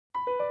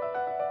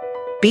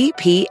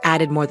BP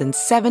added more than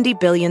 $70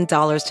 billion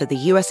to the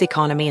U.S.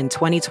 economy in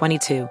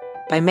 2022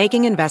 by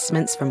making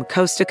investments from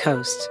coast to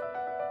coast.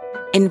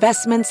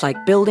 Investments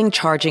like building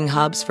charging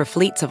hubs for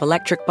fleets of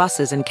electric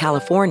buses in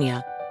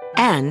California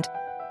and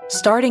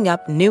starting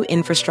up new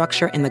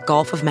infrastructure in the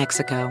Gulf of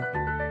Mexico.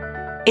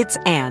 It's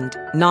and,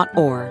 not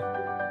or.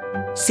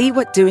 See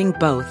what doing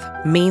both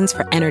means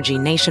for energy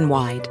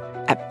nationwide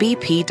at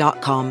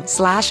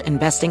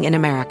bp.com/investing in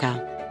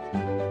America.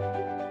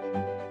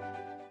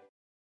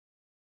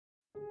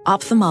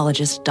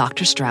 Ophthalmologist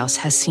Dr. Strauss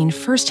has seen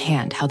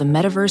firsthand how the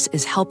metaverse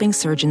is helping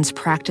surgeons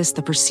practice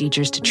the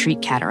procedures to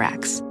treat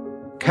cataracts.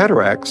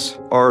 Cataracts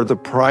are the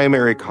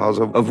primary cause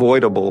of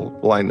avoidable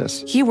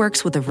blindness. He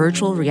works with a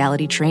virtual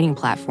reality training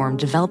platform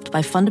developed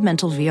by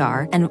Fundamental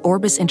VR and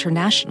Orbis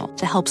International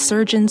to help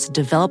surgeons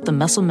develop the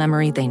muscle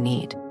memory they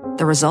need.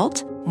 The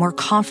result? More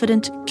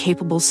confident,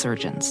 capable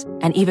surgeons.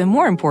 And even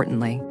more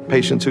importantly,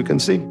 Patients who can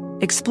see.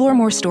 explore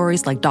more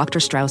stories like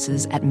Dr.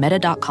 Strauss's at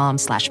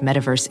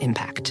meta.com/metaverse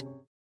impact.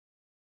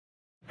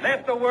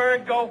 Let the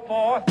word go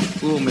forth.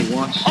 Fool me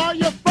once. Are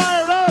you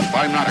fired up?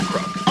 I'm not a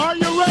crook. Are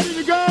you ready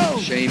to go?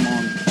 Shame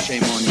on you.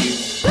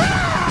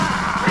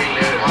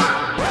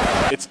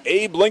 It's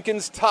Abe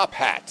Lincoln's Top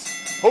Hat,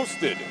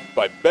 hosted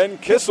by Ben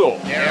Kissel.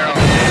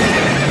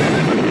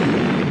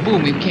 Fool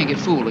me, we can't get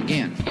fooled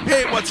again.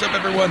 Hey, what's up,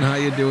 everyone? How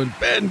you doing?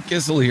 Ben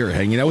Kissel here,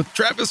 hanging out with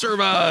Travis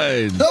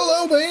Irvine.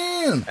 Hello,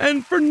 Ben.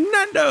 And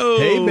Fernando.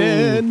 Hey,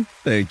 Ben.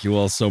 Thank you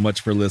all so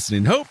much for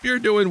listening. Hope you're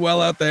doing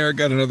well out there.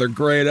 Got another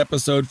great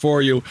episode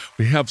for you.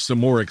 We have some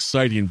more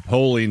exciting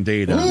polling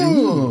data.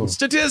 Ooh.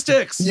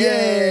 Statistics.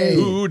 Yay.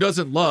 Who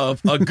doesn't love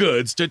a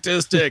good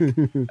statistic?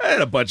 And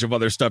a bunch of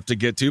other stuff to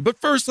get to.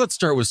 But first, let's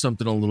start with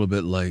something a little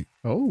bit light.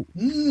 Oh.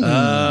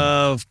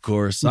 Of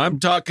course. I'm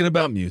talking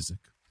about music.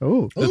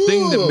 Oh. The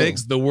thing that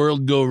makes the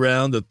world go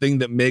round, the thing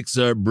that makes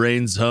our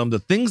brains hum, the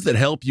things that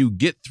help you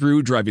get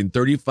through driving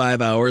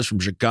 35 hours from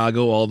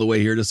Chicago all the way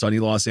here to sunny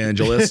Los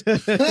Angeles.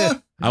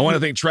 I want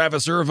to thank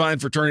Travis Irvine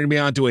for turning me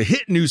on to a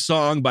hit new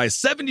song by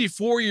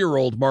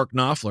 74-year-old Mark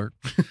Knopfler.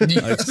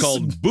 It's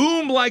called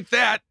Boom Like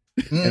That,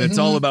 and it's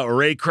all about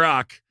Ray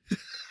Kroc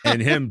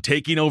and him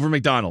taking over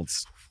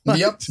McDonald's.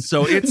 Yep.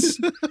 So it's,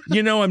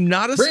 I'm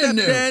not a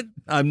stepdad.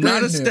 I'm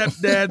not a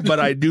stepdad, but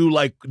I do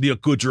like the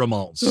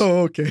accoutrements. Oh,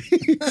 okay.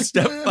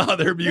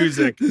 Stepfather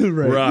music.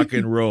 Right. Rock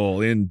and roll,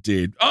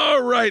 indeed.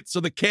 All right. So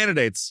the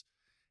candidates,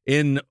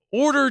 in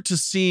order to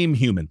seem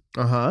human,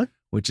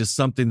 which is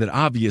something that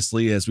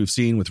obviously, as we've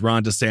seen with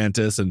Ron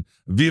DeSantis and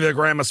Vivek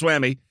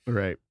Ramaswamy,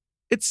 Right.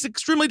 it's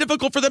extremely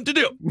difficult for them to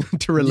do.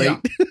 To relate.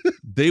 Yeah.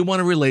 They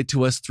want to relate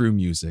to us through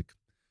music.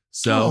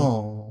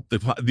 So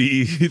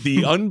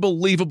the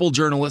unbelievable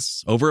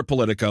journalists over at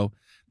Politico,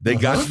 they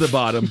got to the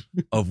bottom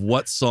of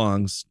what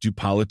songs do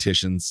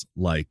politicians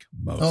like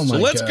most. Oh so my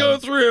let's God. go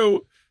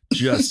through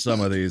just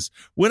some of these.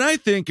 When I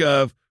think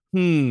of,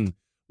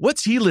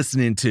 what's he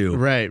listening to?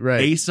 Right.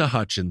 Asa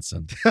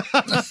Hutchinson.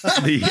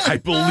 I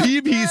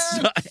believe he's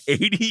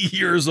 80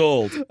 years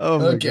old. Oh,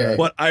 my Okay. God.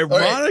 But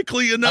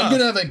ironically enough, I'm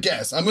going to have a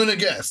guess.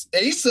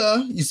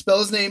 Asa, you spell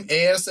his name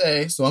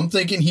A-S-A, so I'm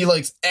thinking he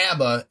likes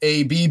ABBA,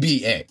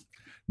 A-B-B-A.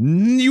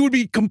 you would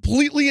be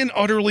completely and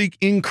utterly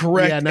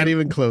incorrect. Yeah, not And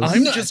even close.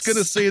 I'm Nuts. just going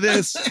to say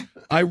this.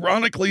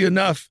 Ironically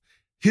enough,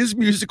 his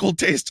musical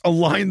taste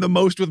aligned the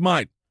most with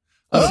mine.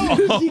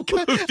 Oh, All you of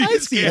got- I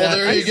these see guys. Well,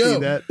 there I you see go.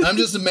 that. I'm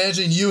just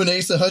imagining you and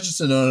Asa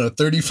Hutchinson on a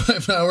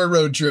 35-hour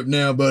road trip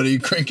now, buddy,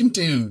 cranking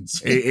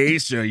tunes. Hey,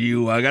 Asa,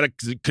 you got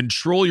to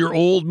control your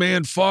old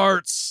man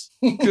farts.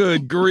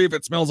 Good grief,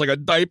 it smells like a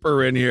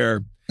diaper in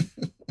here.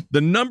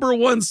 The number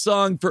one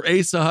song for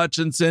Asa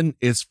Hutchinson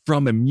is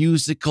from a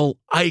musical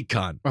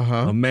icon,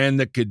 a man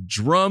that could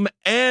drum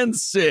and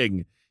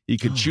sing. He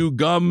could chew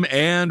gum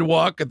and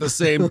walk at the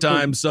same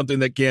time, something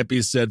that can't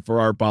be said for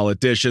our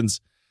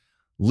politicians.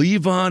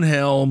 Levon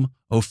Helm,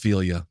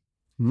 Ophelia.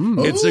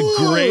 It's a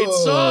great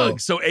song.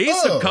 So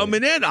Asa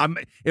coming in.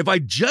 If I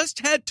just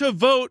had to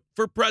vote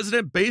for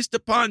president based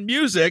upon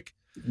music,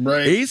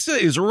 Right. Asa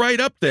is right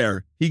up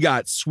there. He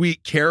got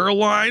Sweet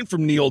Caroline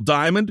from Neil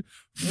Diamond,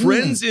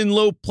 Friends in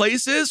Low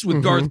Places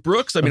with Garth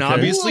Brooks. I mean, Okay.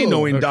 obviously,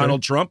 knowing Okay.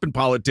 Donald Trump and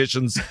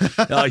politicians,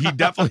 he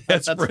definitely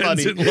has That's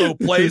Friends funny. in Low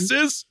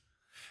Places.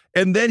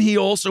 And then he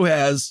also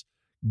has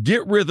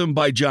Get Rhythm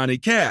by Johnny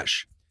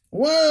Cash.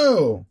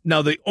 Whoa.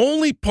 Now, the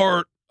only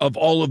part of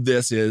all of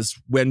this is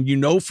when you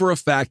know for a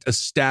fact a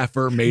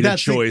staffer made a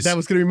choice. That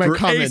was going to be my for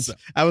comment. Asa.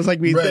 I was like,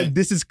 Right.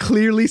 this is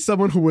clearly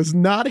someone who was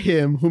not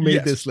him who made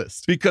Yes. this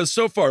list. Because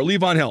so far,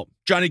 Levon Helm,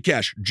 Johnny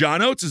Cash,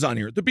 John Oates is on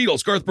here, the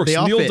Beatles, Garth Brooks, They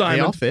all Neil fit. They all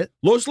Diamond, fit.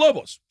 Los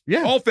Lobos.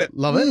 Yeah. All fit.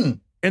 Love it. Mm.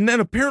 And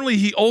then apparently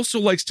he also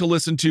likes to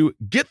listen to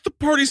Get the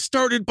Party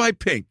Started by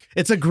Pink.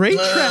 It's a great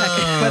Wow.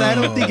 track, but I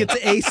don't think it's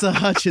Asa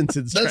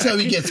Hutchinson's That's track. how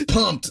he gets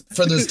pumped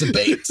for those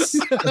debates.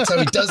 That's how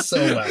he does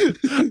so well.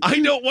 I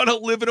don't want to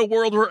live in a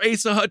world where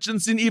Asa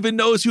Hutchinson even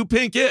knows who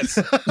Pink is.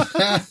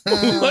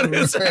 What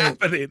is Right.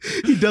 happening?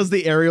 He does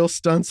the aerial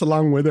stunts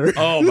along with her.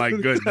 Oh my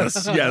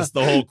goodness. Yes,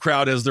 the whole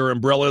crowd has their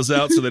umbrellas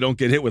out so they don't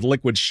get hit with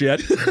liquid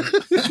shit.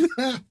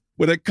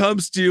 When it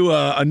comes to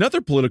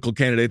another political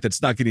candidate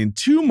that's not getting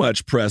too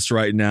much press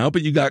right now,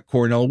 but you got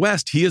Cornel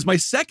West. He is my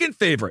second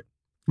favorite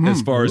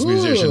as far as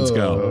musicians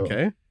go.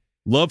 Okay.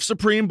 Love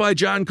Supreme by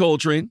John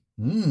Coltrane.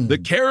 The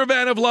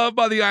Caravan of Love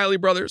by the Isley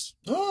Brothers.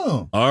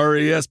 Oh.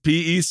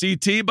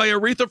 R-E-S-P-E-C-T by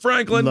Aretha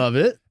Franklin. Love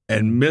it.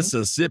 And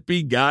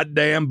Mississippi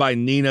Goddamn by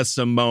Nina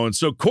Simone.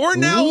 So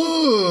Cornell,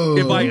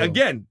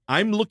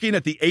 I'm looking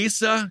at the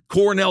Asa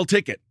Cornell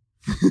ticket.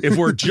 If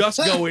we're just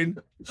going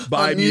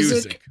by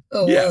music.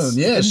 Oh, yes.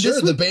 Yeah, And sure.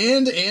 this The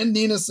band and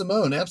Nina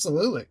Simone.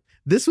 Absolutely.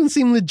 This one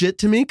seemed legit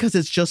to me because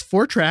it's just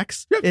 4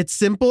 tracks. Yep. It's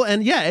simple.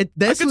 And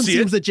this can one see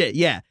seems it. legit.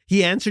 Yeah.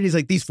 He answered. He's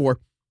like, these 4.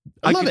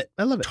 I love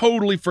it.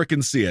 Totally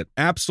freaking see it.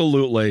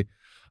 Absolutely.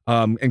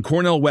 And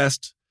Cornel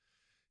West,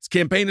 his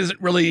campaign isn't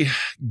really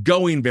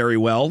going very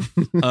well.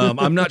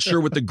 I'm not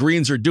sure what the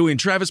Greens are doing.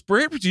 Travis,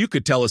 perhaps you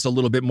could tell us a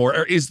little bit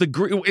more.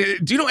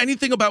 Do you know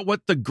anything about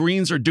what the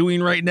Greens are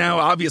doing right now?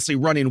 Obviously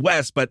running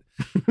west, but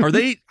are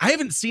they? I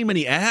haven't seen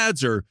many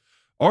ads or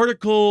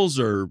articles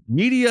or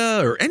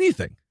media or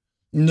anything.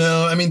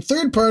 No, I mean,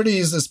 third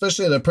parties,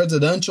 especially at a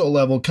presidential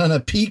level, kind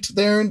of peaked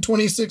there in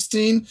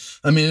 2016.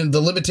 I mean,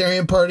 the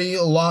Libertarian Party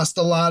lost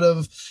a lot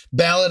of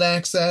ballot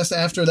access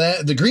after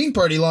that. The Green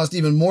Party lost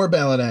even more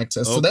ballot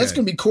access. So that's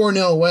going to be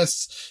Cornel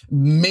West's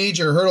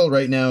major hurdle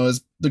right now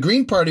is the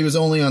Green Party was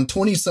only on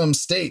 20-some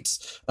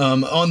states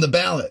on the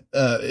ballot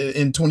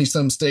in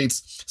 20-some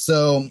states.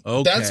 So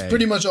that's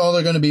pretty much all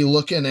they're going to be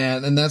looking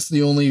at. And that's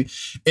the only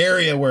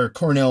area where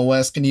Cornel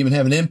West can even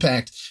have an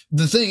impact.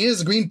 The thing is,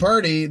 the Green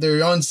Party,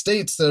 they're on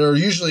states that are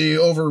usually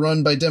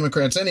overrun by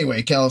Democrats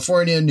anyway,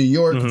 California, New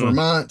York,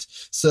 Vermont.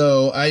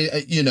 So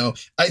I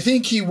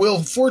think he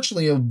will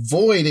fortunately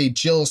avoid a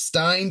Jill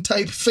Stein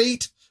type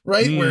fate,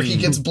 right? Where he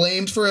gets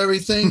blamed for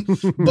everything.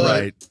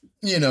 But,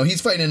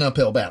 he's fighting an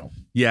uphill battle.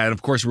 Yeah, and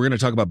of course, we're going to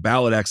talk about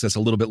ballot access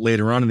a little bit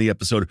later on in the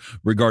episode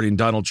regarding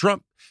Donald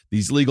Trump.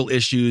 These legal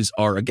issues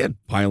are, again,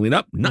 piling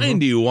up,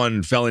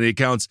 91 felony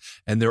counts,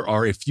 and there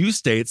are a few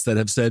states that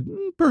have said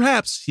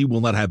perhaps he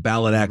will not have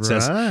ballot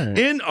access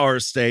in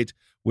our state,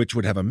 which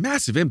would have a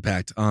massive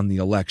impact on the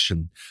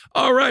election.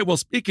 All right, well,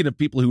 speaking of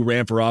people who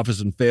ran for office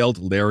and failed,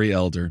 Larry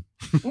Elder,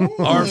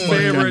 our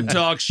favorite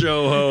talk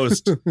show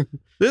host.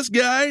 This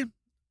guy...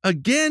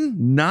 Again,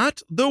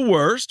 not the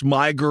worst.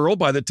 My Girl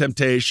by the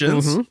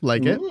Temptations.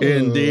 Like it.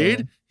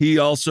 Indeed. He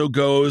also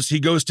goes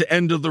to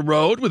End of the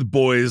Road with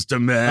Boys to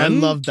Men. I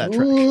love that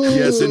track.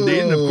 Yes, indeed.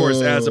 And of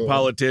course, as a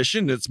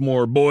politician, it's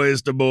more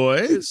boys to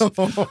boys.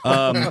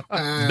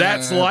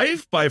 That's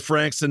Life by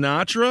Frank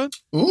Sinatra.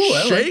 Ooh,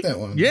 I Shake, like that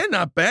one. Yeah,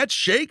 not bad.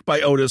 Shake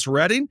by Otis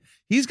Redding.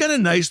 He's got a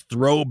nice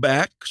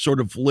throwback sort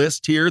of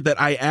list here that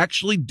I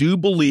actually do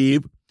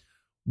believe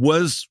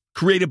was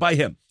created by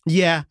him.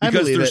 Yeah, I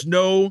because believe there's it.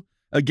 no...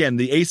 Again,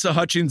 the Asa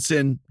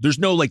Hutchinson, there's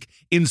no like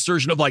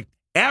insertion of like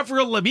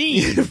Avril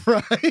Lavigne.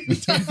 Right.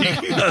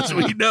 Because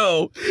we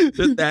know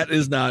that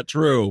is not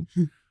true.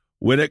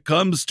 When it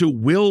comes to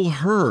Will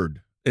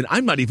Hurd, and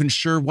I'm not even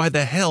sure why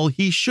the hell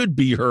he should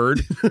be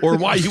heard or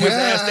why he was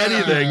asked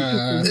anything.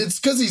 It's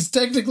because he's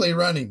technically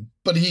running,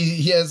 but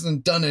he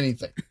hasn't done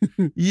anything.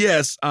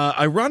 Yes.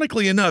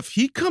 Ironically enough,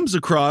 he comes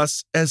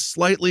across as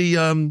slightly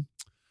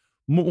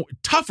more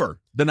tougher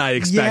than I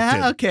expected.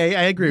 Yeah, okay,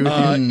 I agree with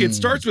you. It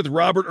starts with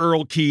Robert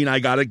Earl Keen, I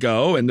Gotta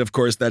Go. And of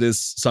course, that is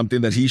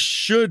something that he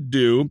should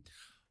do.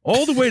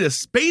 All the way to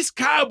Space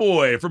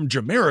Cowboy from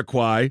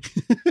Jamiroquai.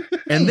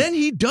 And then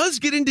he does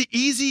get into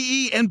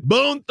Eazy-E and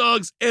Bone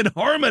Thugs and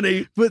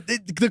Harmony. But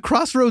the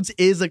Crossroads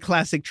is a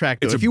classic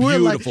track, though. It's if you were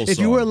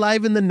beautiful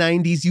alive in the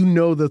 90s, you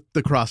know the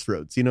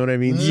Crossroads. You know what I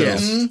mean?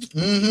 Yes. So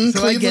I get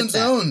Cleveland's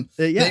that. own.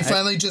 Yeah, They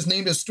finally just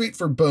named a street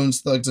for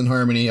Bones Thugs and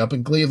Harmony up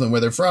in Cleveland,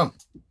 where they're from.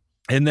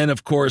 And then,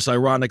 of course,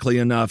 ironically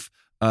enough,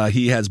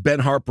 he has Ben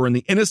Harper and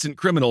the Innocent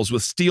Criminals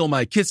with Steal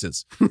My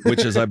Kisses,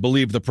 which is, I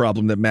believe, the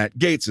problem that Matt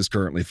Gaetz is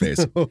currently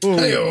facing.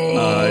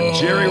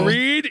 Jerry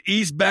Reed,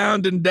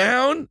 Eastbound and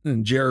Down.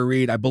 And Jerry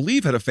Reed, I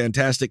believe, had a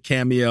fantastic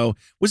cameo.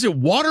 Was it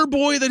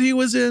Waterboy that he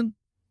was in?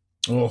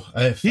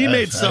 He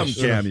made some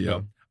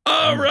cameo.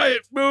 All right,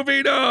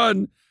 moving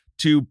on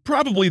to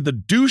probably the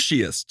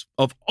douchiest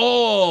of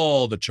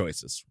all the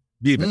choices.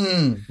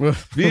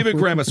 Vivek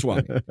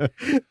Ramaswamy.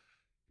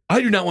 I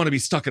do not want to be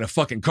stuck in a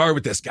fucking car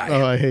with this guy.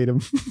 Oh, I hate him.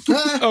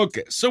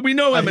 Okay, so we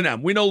know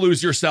Eminem. We know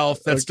Lose Yourself.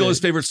 That's still his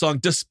favorite song,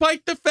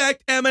 despite the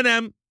fact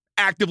Eminem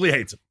actively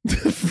hates him.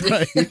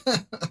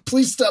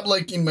 Please stop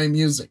liking my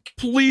music.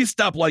 Please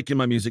stop liking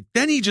my music.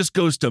 Then he just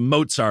goes to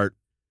Mozart,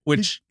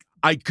 which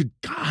I could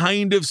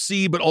kind of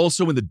see, but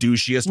also in the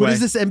douchiest way. What is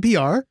this,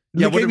 NPR?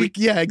 Yeah,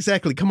 Yeah,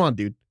 exactly. Come on,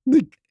 dude.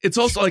 It's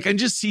also like, I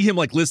just see him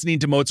like listening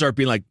to Mozart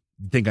being like,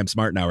 you think I'm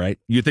smart now, right?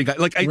 You think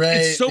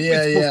it's so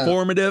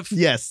performative.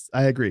 Yes,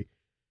 I agree.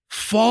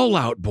 Fall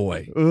Out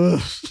Boy. Ugh.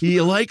 He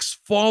likes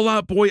Fall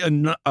Out Boy,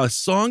 a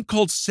song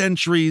called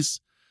Centuries,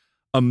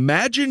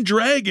 Imagine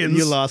Dragons.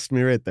 You lost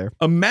me right there.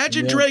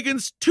 Imagine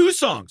Dragons, 2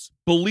 songs,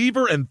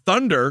 Believer and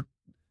Thunder.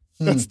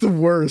 That's the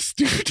worst,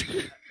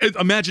 dude.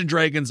 Imagine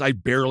Dragons, I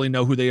barely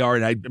know who they are.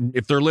 And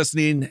if they're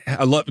listening,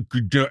 I love,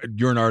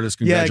 you're an artist.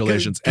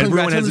 Congratulations.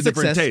 Everyone has a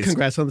different taste.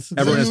 Congrats on the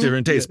success. Everyone has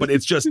different tastes, but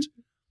it's just,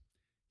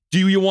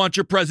 do you want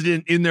your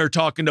president in there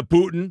talking to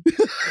Putin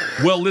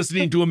while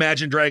listening to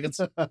Imagine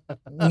Dragons?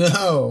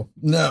 No.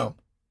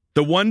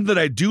 The one that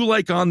I do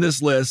like on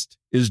this list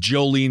is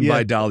Jolene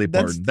by Dolly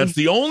Parton. That's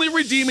the only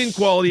redeeming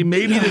quality.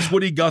 Maybe this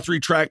Woody Guthrie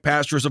track,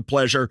 Pastures of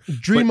Pleasure.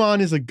 Dream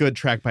On is a good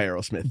track by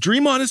Aerosmith.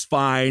 Dream On is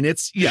fine.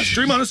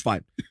 Dream On is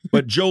fine.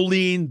 But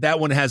Jolene, that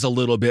one has a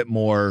little bit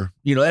more,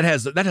 that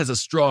has a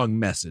strong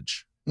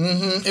message.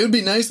 Mm-hmm. It would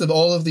be nice if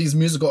all of these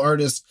musical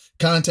artists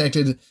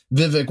contacted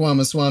Vivek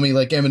Ramaswamy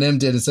like Eminem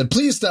did and said,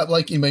 please stop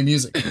liking my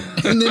music.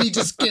 And then he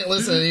just can't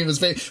listen to any of his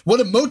favorite. What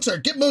a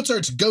Mozart. Get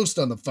Mozart's ghost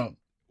on the phone.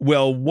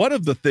 Well, one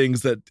of the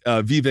things that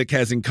Vivek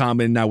has in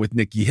common now with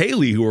Nikki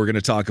Haley, who we're going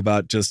to talk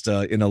about just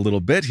in a little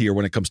bit here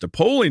when it comes to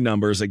polling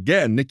numbers,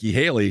 again, Nikki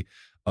Haley,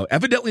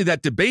 evidently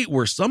that debate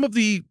where some of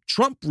the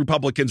Trump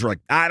Republicans were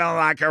like, I don't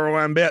like her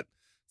one bit.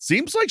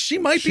 Seems like she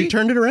might be. She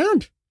turned it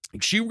around.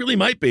 She really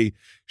might be.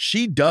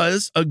 She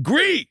does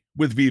agree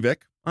with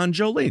Vivek on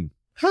Jolene.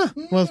 Huh.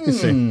 Well, let's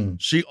see.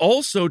 She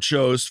also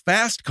chose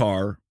Fast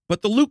Car,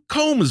 but the Luke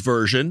Combs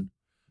version,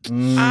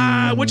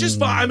 which is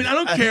fine. I mean, I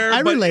don't care.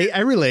 I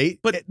relate.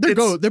 But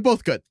they're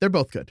both good. They're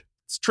both good.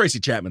 It's Tracy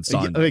Chapman's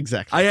song.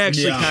 Exactly. I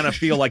actually kind of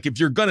feel like if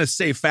you're going to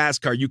say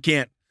Fast Car, you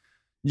can't.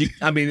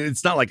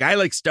 It's not like I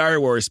like Star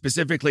Wars,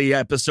 specifically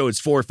episodes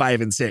 4,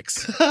 5, and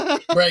 6.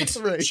 Right.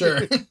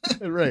 Sure.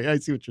 Right. I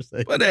see what you're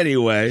saying. But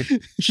anyway,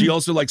 she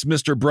also likes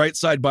Mr.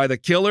 Brightside by the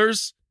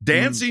Killers,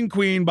 Dancing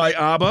Queen by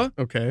ABBA.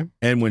 Okay.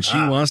 And when she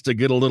wants to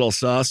get a little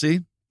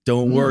saucy,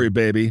 don't worry,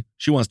 baby.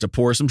 She wants to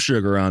pour some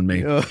sugar on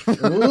me. I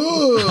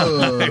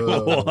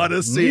want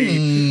to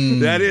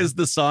see. That is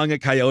the song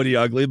at Coyote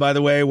Ugly, by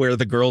the way, where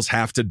the girls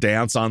have to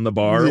dance on the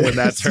bar when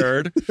that's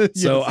heard.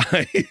 So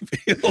I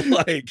feel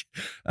like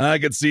I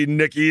could see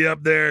Nikki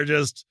up there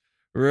just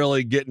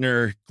really getting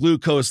her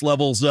glucose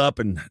levels up,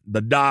 and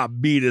the Da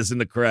Beat is in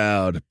the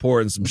crowd,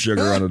 pouring some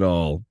sugar on it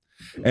all.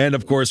 And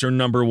of course, her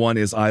number one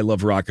is I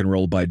Love Rock and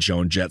Roll by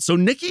Joan Jett. So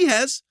Nikki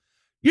has,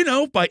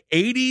 by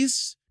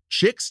 80s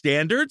chick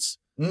standards,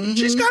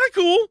 she's kind of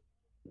cool,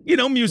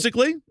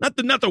 musically, not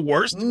the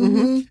worst.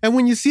 And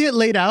when you see it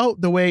laid out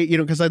the way,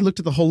 because I looked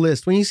at the whole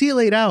list, when you see it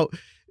laid out,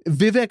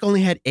 Vivek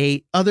only had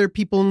 8. Other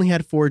people only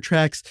had 4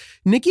 tracks.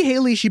 Nikki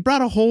Haley, she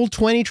brought a whole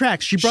 20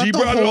 tracks. She brought a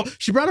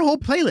whole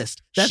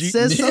playlist. That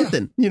says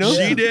something,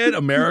 She did.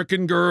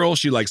 American Girl.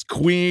 She likes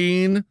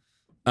Queen.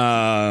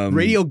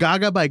 Radio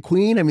Gaga by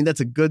Queen. I mean, that's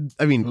a good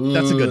track.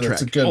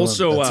 That's a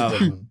good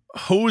one.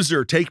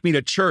 Hoser, Take Me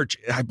to Church.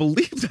 I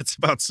believe that's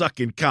about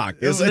sucking cock,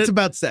 isn't it? It's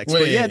about sex.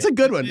 But yeah, it's a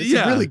good one. It's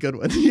a really good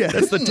one. Yeah.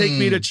 That's the Take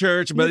Me to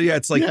Church. But yeah,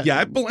 it's like,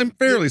 I'm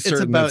fairly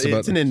certain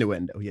it's an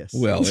innuendo, yes.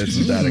 Well,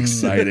 isn't that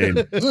exciting?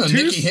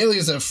 Nikki Haley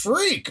is a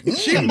freak.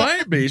 She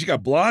might be. She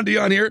got Blondie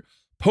on here.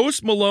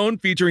 Post Malone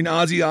featuring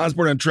Ozzy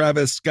Osbourne and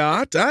Travis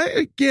Scott.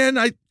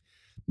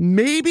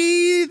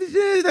 Maybe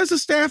that's a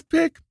staff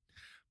pick.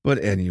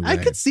 But anyway, I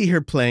could see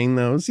her playing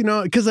those,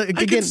 because again,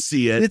 I can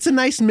see it. It's a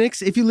nice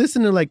mix. If you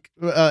listen to like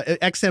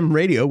XM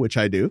radio, which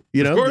I do,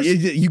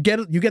 you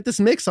get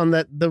this mix on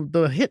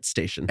the hit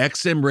station.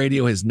 XM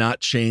radio has not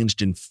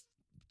changed in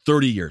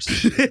 30 years.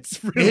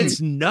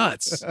 It's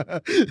nuts.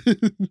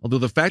 Although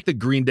the fact that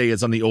Green Day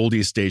is on the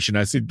oldies station,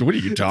 I said, "What are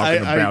you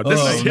talking about? This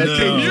is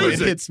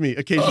music." It hits me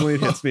occasionally.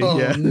 It hits me.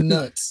 Yeah,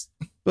 nuts.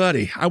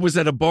 Buddy, I was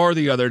at a bar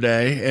the other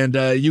day, and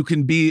you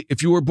can be,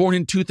 if you were born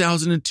in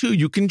 2002,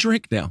 you can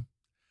drink now.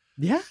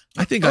 Yeah,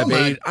 I think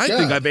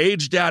I've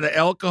aged out of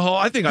alcohol.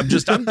 I think I'm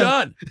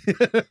done.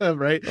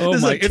 Right? Oh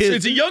my!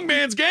 It's a young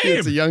man's game.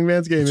 It's a young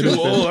man's game. Too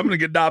old. I'm gonna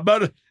get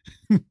better.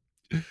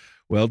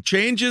 Well,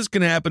 changes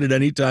can happen at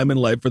any time in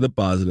life for the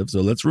positive,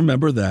 so let's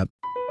remember that.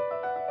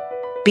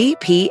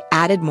 BP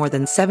added more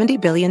than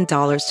 $70 billion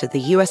to the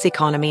U.S.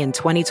 economy in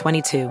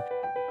 2022.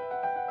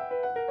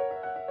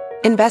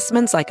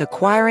 Investments like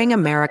acquiring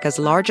America's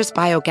largest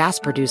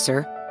biogas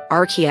producer,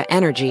 Archaea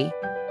Energy,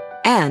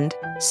 and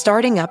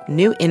starting up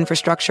new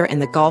infrastructure in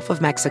the Gulf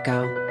of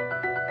Mexico.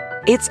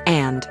 It's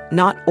and,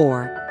 not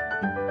or.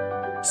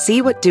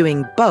 See what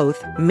doing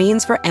both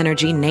means for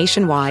energy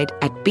nationwide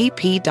at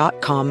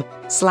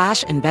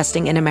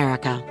bp.com/investing in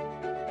America.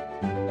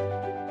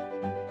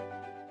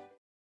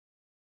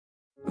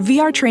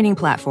 VR training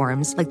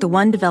platforms, like the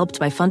one developed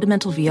by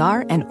Fundamental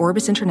VR and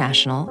Orbis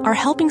International, are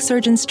helping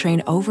surgeons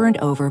train over and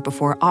over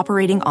before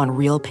operating on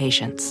real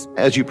patients.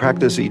 As you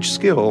practice each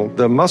skill,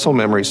 the muscle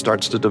memory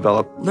starts to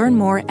develop. Learn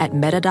more at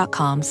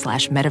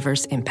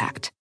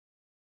meta.com/metaverseimpact.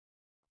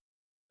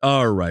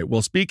 All right.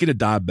 Well, speaking of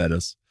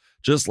diabetes,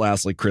 just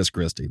lastly, Chris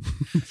Christie.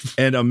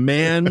 And a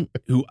man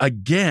who,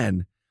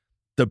 again,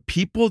 the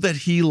people that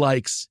he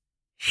likes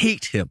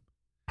hate him.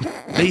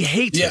 They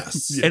hate him.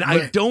 And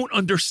I don't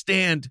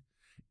understand.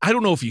 I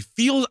don't know if he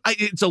feels,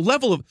 it's a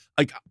level of,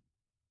 like,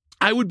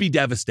 I would be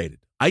devastated.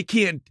 I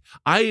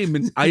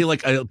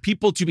like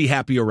people to be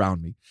happy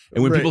around me.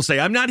 And when people say,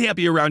 I'm not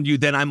happy around you,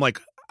 then I'm like,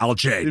 I'll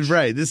change.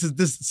 Right. This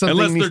is something.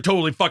 Unless they're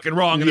totally fucking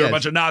wrong and they're a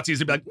bunch of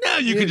Nazis and be like, no,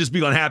 you can just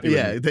be unhappy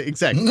with me.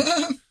 Exactly.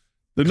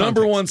 The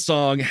number one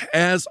song,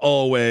 as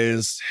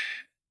always,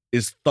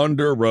 is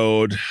Thunder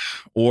Road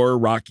or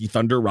Rocky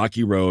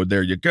Road.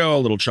 There you go. A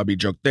little chubby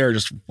joke there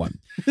just for fun.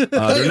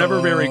 They're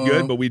never very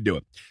good, but we do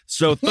it.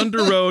 So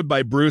Thunder Road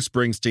by Bruce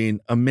Springsteen,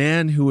 a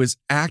man who has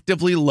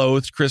actively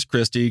loathed Chris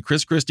Christie.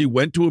 Chris Christie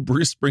went to a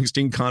Bruce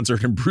Springsteen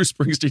concert and Bruce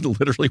Springsteen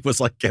literally was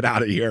like, get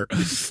out of here.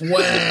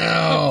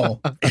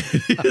 Wow.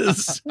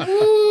 Bruce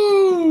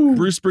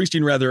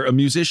Springsteen, rather, a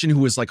musician who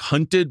was like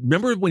hunted.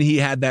 Remember when he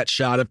had that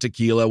shot of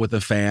tequila with a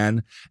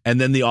fan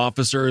and then the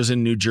officers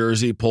in New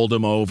Jersey pulled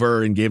him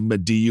over and gave him a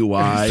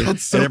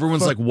DUI? And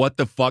everyone's like, what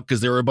the fuck?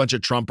 Because there were a bunch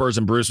of Trumpers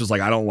and Bruce was like,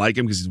 I don't like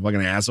him because he's a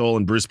fucking asshole.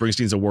 And Bruce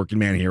Springsteen's a working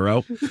man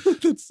hero.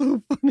 That's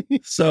so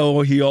funny.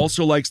 So he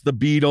also likes the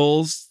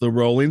Beatles, the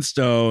Rolling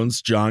Stones,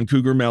 John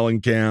Cougar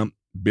Mellencamp,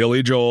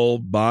 Billy Joel,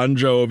 Bon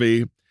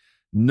Jovi.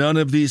 None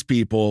of these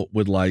people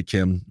would like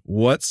him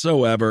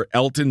whatsoever.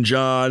 Elton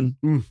John.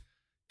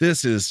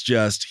 This is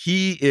just,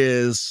 he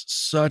is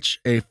such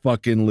a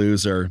fucking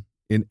loser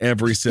in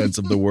every sense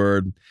of the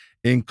word,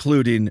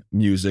 including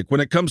music. When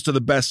it comes to the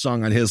best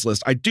song on his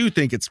list, I do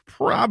think it's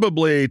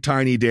probably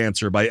Tiny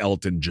Dancer by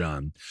Elton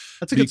John.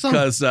 That's a good song.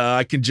 Because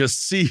I can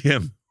just see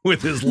him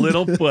with his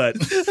little foot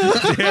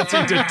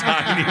dancing to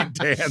Tiny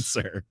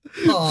Dancer.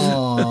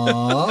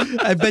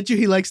 Aww. I bet you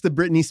he likes the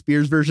Britney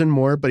Spears version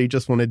more, but he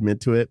just won't admit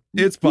to it.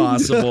 It's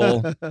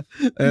possible.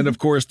 And of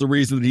course, the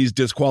reason that he's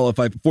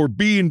disqualified for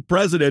being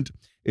president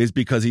is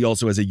because he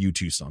also has a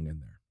U2 song in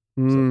there.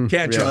 So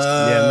can't trust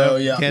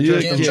him. Can't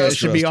trust him. It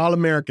should be all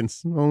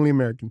Americans, only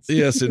Americans.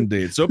 Yes,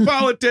 indeed. So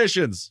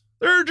politicians,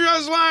 they're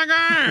just like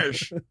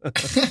Ash.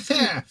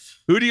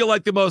 Who do you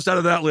like the most out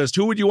of that list?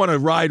 Who would you want to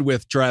ride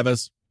with,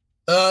 Travis?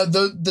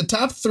 The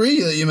top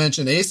three that you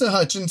mentioned, Asa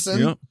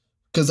Hutchinson,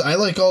 because I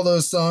like all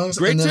those songs.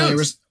 Great and then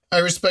tunes. I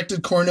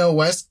respected Cornel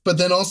West, but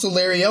then also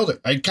Larry Elder.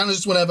 I kind of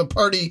just want to have a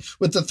party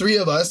with the three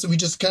of us, and we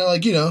just kind of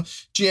like,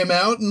 jam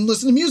out and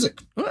listen to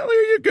music. Well,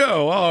 there you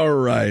go. All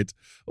right.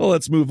 Well,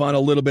 let's move on a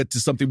little bit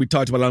to something we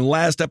talked about on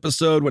last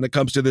episode when it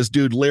comes to this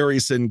dude, Larry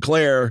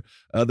Sinclair,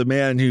 the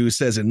man who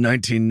says in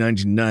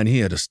 1999 he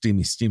had a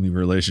steamy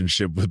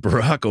relationship with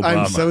Barack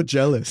Obama. I'm so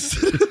jealous.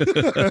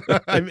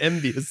 I'm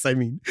envious. I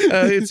mean,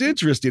 it's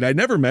interesting. I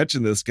never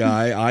mentioned this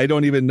guy. I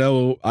don't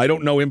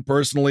know him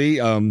personally.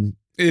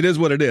 It is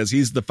what it is.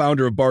 He's the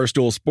founder of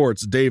Barstool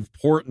Sports, Dave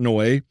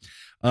Portnoy.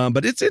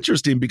 But it's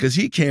interesting because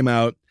he came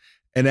out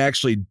and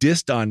actually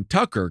dissed on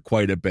Tucker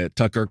quite a bit,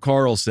 Tucker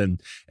Carlson.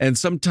 And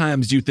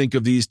sometimes you think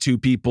of these two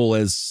people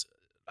as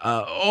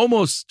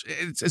almost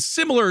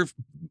similar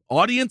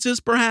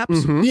audiences, perhaps.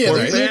 Mm-hmm. Yeah,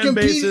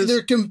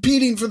 they're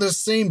competing for the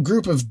same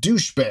group of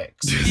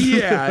douchebags.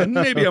 Yeah,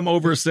 maybe I'm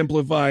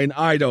oversimplifying.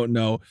 I don't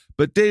know.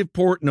 But Dave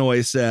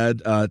Portnoy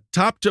said,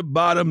 top to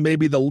bottom,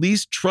 maybe the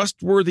least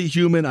trustworthy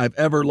human I've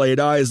ever laid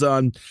eyes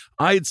on.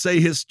 I'd say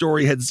his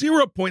story had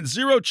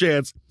 0.0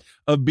 chance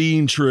of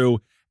being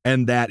true,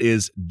 and that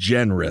is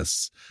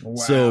generous. Wow.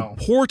 So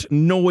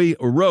Portnoy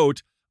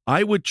wrote,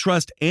 I would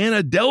trust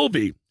Anna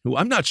Delvey, who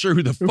I'm not sure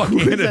who the fuck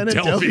Anna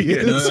Delvey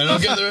is. I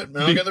don't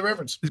get the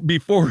reference.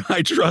 Before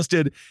I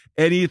trusted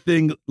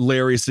anything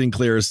Larry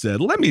Sinclair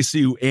said. Let me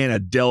see who Anna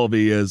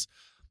Delvey is.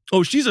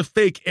 Oh, she's a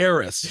fake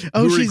heiress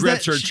who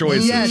regrets her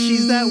choices. Yeah,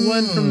 she's that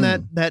one from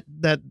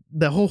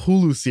the whole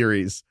Hulu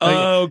series.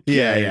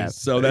 Okay. Yeah.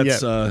 So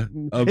that's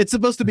it's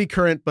supposed to be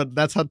current, but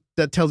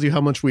that tells you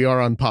how much we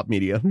are on pop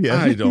media.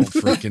 Yeah. I don't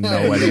freaking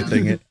know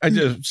anything. I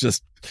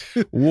just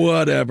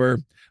whatever.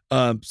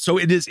 So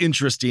it is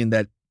interesting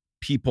that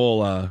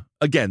people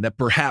again that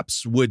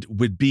perhaps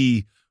would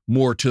be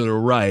more to the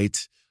right.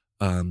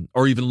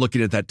 Or even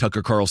looking at that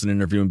Tucker Carlson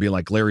interview and being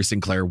like, Larry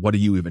Sinclair, what are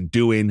you even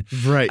doing?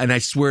 Right. And I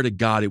swear to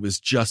God, it was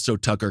just so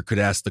Tucker could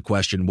ask the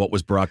question, what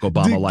was Barack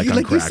Obama like on crack?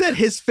 Like you said,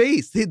 his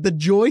face, the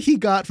joy he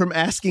got from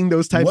asking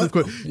those types of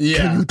questions. Yeah.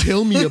 Can you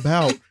tell me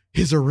about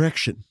his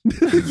erection?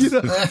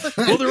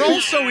 Well, they're all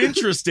so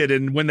interested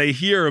in when they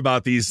hear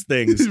about these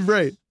things.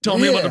 Right. Tell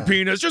me about the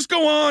penis. Just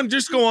go on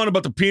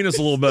about the penis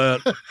a little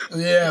bit.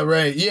 Yeah,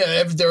 right.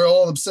 Yeah, they're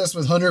all obsessed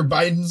with Hunter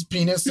Biden's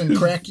penis and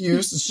crack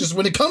use. It's just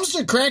when it comes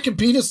to crack and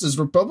penises,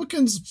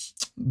 Republicans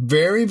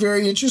very,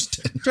 very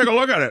interested. Take a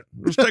look at it.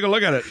 Let's take a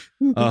look at it.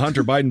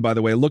 Hunter Biden, by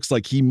the way, looks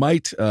like he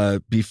might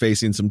be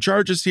facing some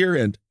charges here.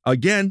 And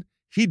again,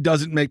 he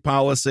doesn't make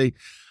policy.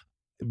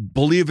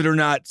 Believe it or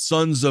not,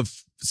 sons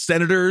of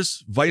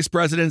senators, vice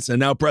presidents, and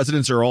now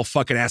presidents are all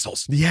fucking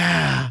assholes.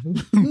 Yeah.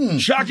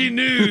 Shocking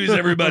news,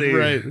 everybody.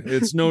 Right.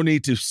 It's no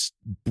need to,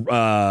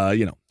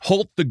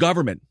 halt the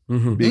government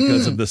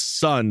because of the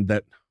son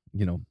that,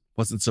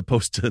 wasn't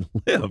supposed to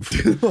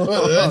live.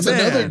 Well, that's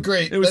another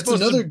great.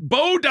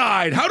 Bo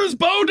died. How does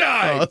Bo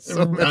die?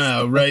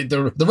 Right.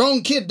 The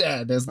wrong kid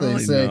died, as they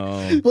say.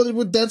 Know.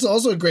 But that's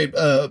also a great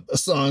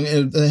song.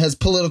 It has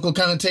political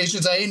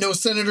connotations. I Ain't No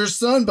Senator's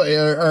Son by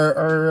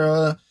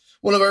our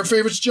one of our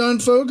favorites, John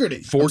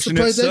Fogerty. Fortunate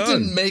I'm surprised Son. that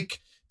didn't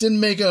make didn't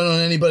make it on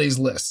anybody's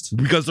list.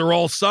 Because they're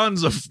all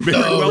sons of very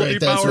wealthy,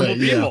 powerful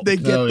people. They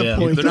get the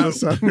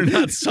point. They're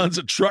not sons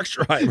of truck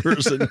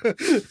drivers.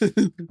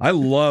 And I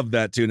love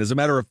that tune. As a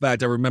matter of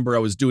fact, I remember I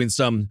was doing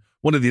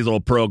one of these little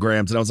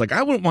programs, and I was like,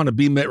 I wouldn't want to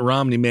be Mitt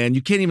Romney, man.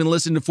 You can't even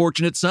listen to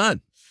Fortunate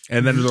Son.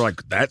 And then they're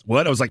like, "That's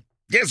what?" I was like,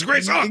 yeah, it's a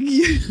great song.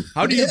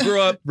 How do you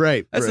grow up?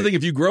 Right. That's the thing.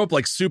 If you grow up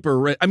like super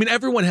rich, I mean,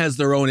 everyone has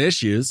their own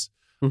issues.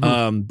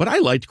 But I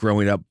liked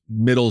growing up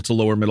middle to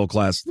lower middle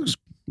class.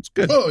 It's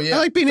good. Oh yeah, I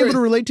like being able to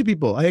relate to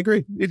people. I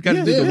agree. You got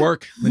to do the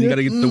work. Then you got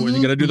to get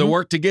you got to do the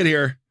work to get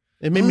here.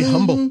 It made me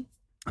humble.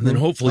 And then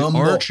hopefully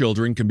our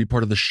children can be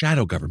part of the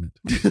shadow government.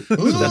 So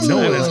that no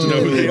one has to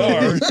know who they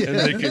are, and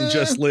they can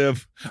just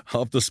live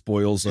off the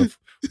spoils of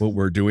what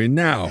we're doing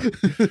now.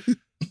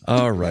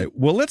 All right.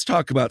 Well, let's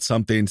talk about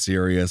something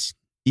serious.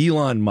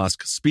 Elon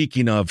Musk,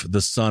 speaking of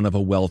the son of a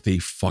wealthy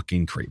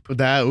fucking creep.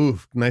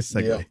 Nice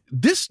segue. Yeah.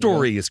 This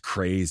story is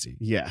crazy.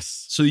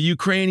 Yes. So the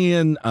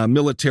Ukrainian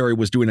military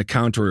was doing a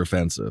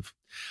counteroffensive.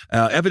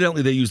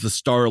 Evidently, they used the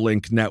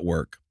Starlink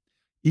network.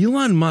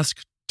 Elon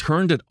Musk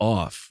turned it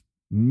off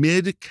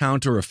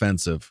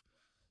mid-counteroffensive,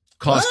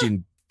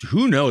 costing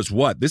who knows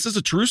what. This is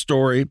a true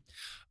story.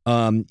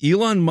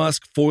 Elon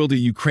Musk foiled a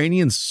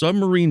Ukrainian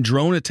submarine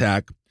drone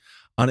attack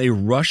on a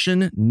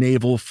Russian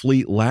naval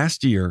fleet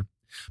last year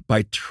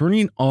by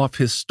turning off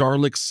his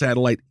Starlink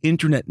satellite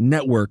internet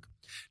network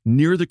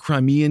near the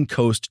Crimean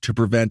coast to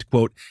prevent,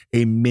 quote,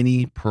 a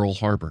mini Pearl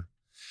Harbor.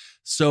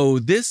 So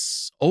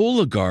this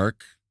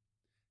oligarch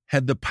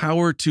had the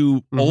power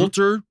to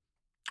alter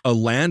a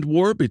land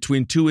war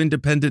between two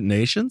independent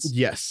nations?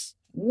 Yes.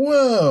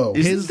 Whoa.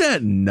 Isn't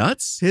that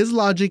nuts? His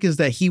logic is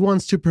that he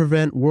wants to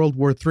prevent World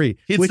War III.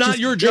 It's not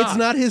your job. It's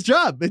not his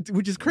job,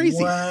 which is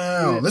crazy.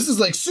 Wow. This is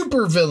like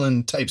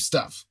supervillain type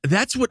stuff.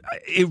 That's what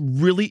it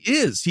really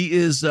is. He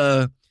is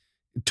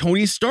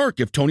Tony Stark,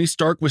 if Tony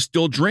Stark was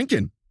still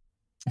drinking.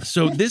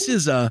 So this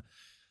is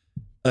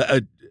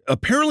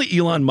apparently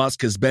Elon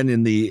Musk has been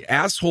in the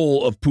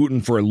asshole of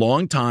Putin for a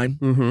long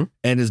time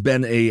and has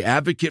been an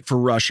advocate for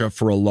Russia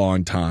for a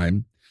long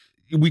time.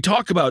 We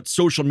talk about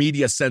social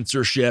media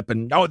censorship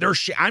and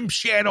I'm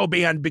shadow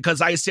banned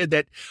because I said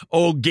that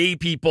gay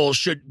people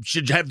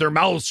should have their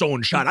mouths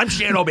sewn shut. I'm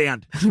shadow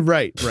banned.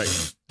 Right.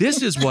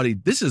 This is the story.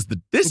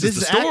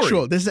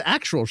 This is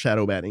actual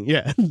shadow banning.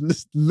 Yeah,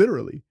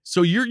 literally.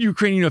 So your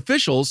Ukrainian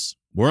officials,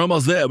 we're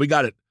almost there. We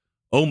got it.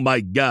 Oh my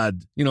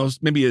God.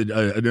 Maybe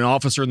an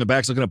officer in the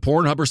back's looking at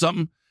Pornhub or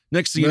something.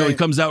 Next thing you know, he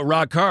comes out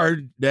rock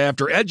hard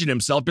after edging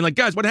himself, being like,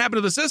 guys, what happened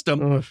to the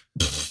system?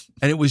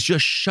 And it was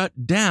just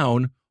shut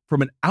down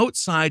from an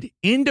outside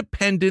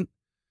independent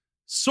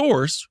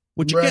source,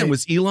 which again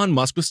was Elon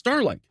Musk with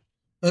Starlink.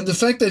 And the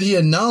fact that he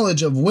had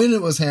knowledge of when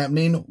it was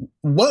happening,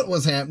 what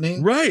was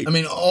happening. Right. I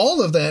mean,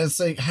 all of that. It's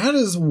like, how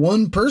does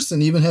one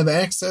person even have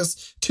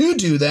access to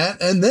do that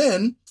and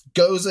then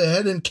goes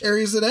ahead and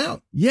carries it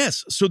out?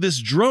 Yes. So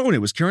this drone,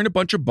 it was carrying a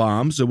bunch of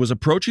bombs. It was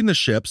approaching the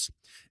ships.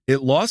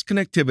 It lost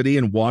connectivity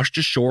and washed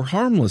ashore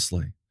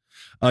harmlessly.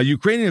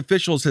 Ukrainian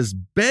officials has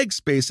begged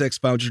SpaceX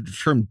founder to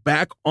turn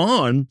back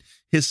on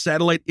his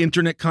satellite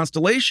internet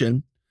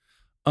constellation.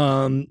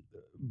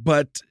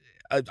 But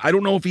I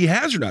don't know if he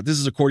has or not. This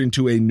is according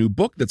to a new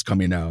book that's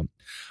coming out.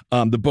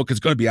 The book is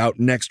going to be out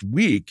next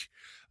week.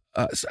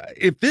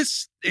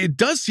 It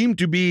does seem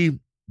to be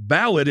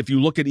valid if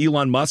you look at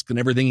Elon Musk and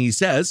everything he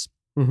says.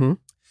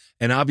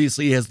 And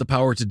obviously he has the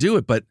power to do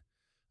it, but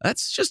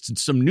that's just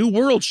some new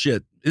world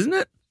shit, isn't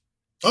it?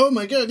 Oh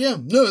my God. Yeah.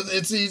 No,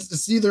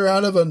 it's either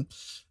out of an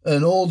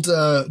old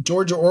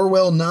George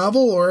Orwell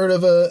novel or out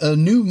of a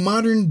new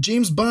modern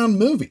James Bond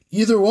movie.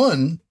 Either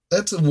one.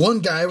 That's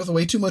one guy with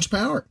way too much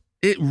power.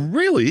 It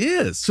really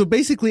is. So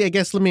basically, I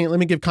guess let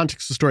me give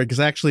context to the story because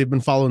I actually have been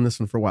following this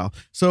one for a while.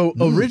 So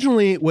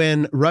originally,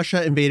 when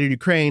Russia invaded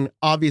Ukraine,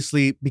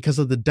 obviously because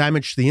of the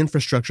damage to the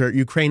infrastructure,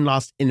 Ukraine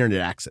lost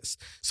internet access.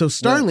 So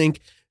Starlink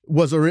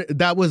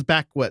that was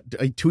back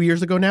 2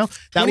 years ago now.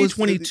 That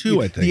 2022,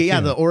 was, I think. Yeah,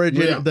 the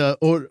origin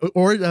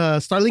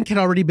Starlink had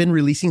already been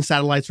releasing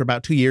satellites for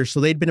about 2 years,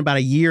 so they'd been about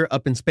a year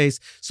up in space.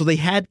 So they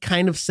had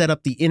kind of set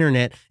up the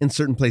internet in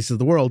certain places of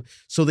the world.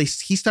 So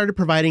he started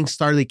providing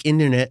Starlink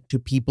internet to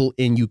people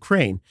in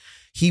Ukraine.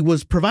 He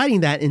was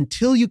providing that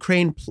until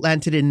Ukraine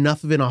planted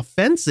enough of an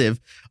offensive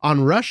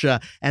on Russia,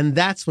 and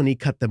that's when he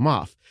cut them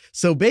off.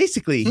 So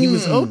basically, he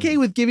was okay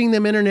with giving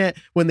them internet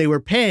when they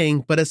were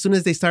paying, but as soon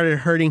as they started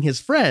hurting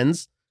his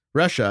friends,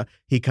 Russia,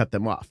 he cut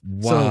them off.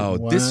 Wow.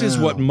 This is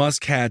what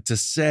Musk had to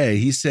say.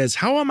 He says,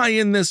 how am I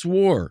in this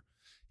war?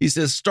 He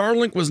says,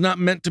 Starlink was not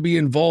meant to be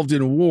involved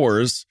in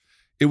wars.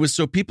 It was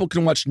so people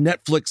can watch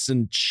Netflix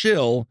and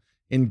chill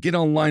and get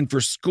online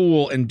for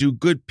school and do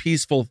good,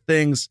 peaceful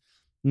things,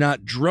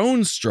 not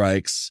drone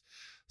strikes.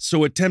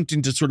 So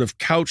attempting to sort of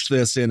couch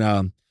this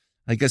in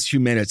I guess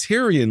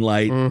humanitarian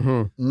light,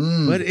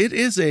 but it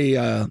is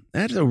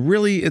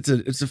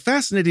it's a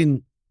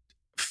fascinating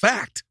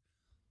fact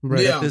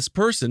that this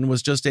person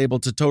was just able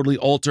to totally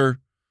alter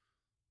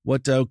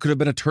what could have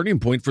been a turning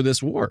point for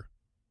this war.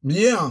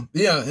 Yeah,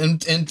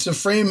 and to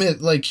frame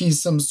it like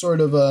he's some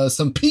sort of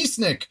some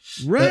peacenik,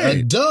 right?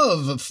 A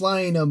dove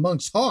flying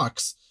amongst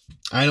hawks.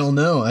 I don't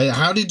know.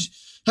 How did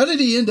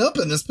he end up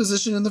in this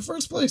position in the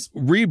first place?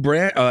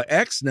 Rebrand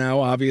X now,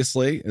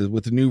 obviously,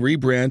 with the new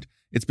rebrand.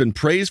 It's been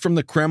praised from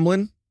the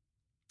Kremlin,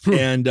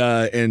 and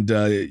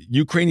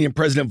Ukrainian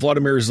President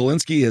Vladimir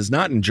Zelensky has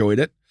not enjoyed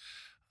it.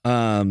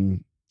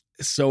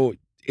 So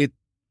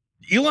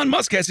Elon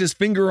Musk has his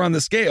finger on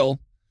the scale.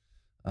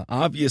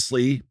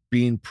 Obviously,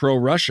 being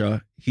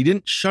pro-Russia, he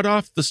didn't shut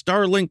off the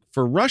Starlink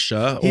for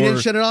Russia. He didn't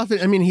shut it off.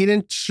 I mean, he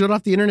didn't shut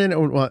off the internet.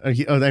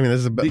 This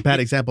is a bad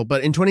example.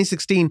 But in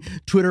 2016,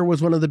 Twitter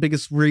was one of the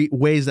biggest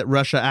ways that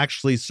Russia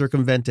actually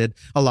circumvented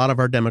a lot of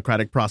our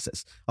democratic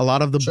process. A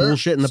lot of the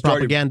bullshit and the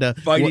propaganda.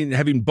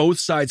 Having both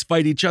sides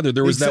fight each other.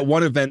 There was that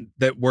one event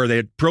where they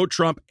had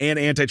pro-Trump and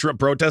anti-Trump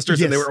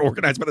protesters, and they were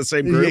organized by the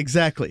same group.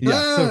 Exactly.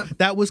 Yeah. So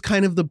that was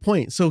kind of the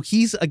point. So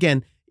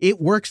it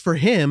works for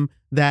him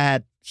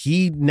that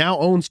he now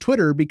owns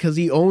Twitter because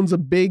he owns a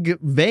big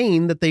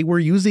vein that they were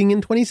using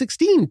in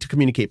 2016 to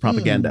communicate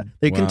propaganda.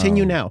 They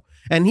continue now.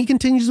 And he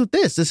continues with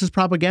this. This is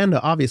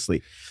propaganda,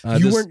 obviously.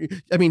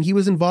 He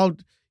was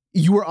involved.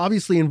 You were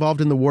obviously involved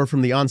in the war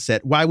from the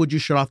onset. Why would you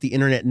shut off the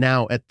internet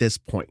now at this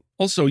point?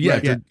 Also,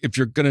 if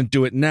you're going to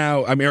do it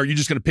now, I mean, are you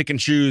just going to pick and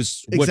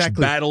choose which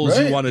battles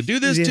you want to do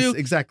this to?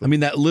 Exactly. I mean,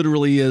 that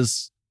literally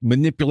is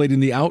manipulating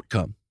the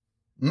outcome.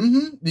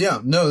 Mm-hmm. Yeah,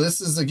 no, this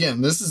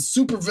is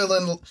super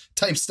villain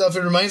type stuff.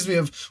 It reminds me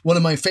of one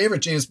of my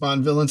favorite James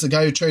Bond villains, a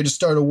guy who tried to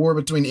start a war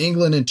between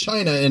England and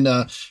China in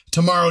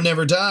Tomorrow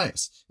Never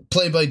Dies,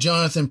 played by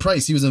Jonathan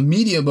Pryce. He was a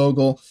media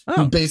mogul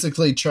who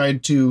basically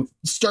tried to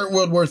start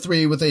World War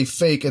III with a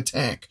fake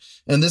attack.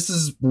 And this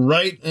is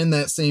right in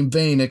that same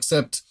vein,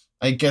 except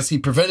I guess he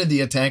prevented the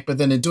attack, but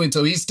then in doing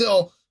so, he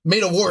still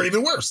made a war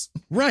even worse.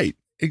 Right,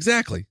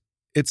 exactly.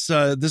 This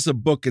is a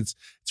book. It's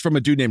from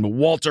a dude named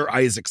Walter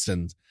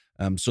Isaacson.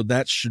 So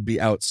that should be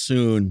out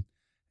soon,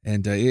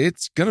 and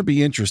it's going to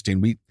be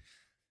interesting. We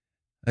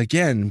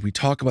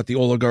talk about the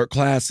oligarch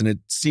class, and it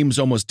seems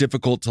almost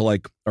difficult to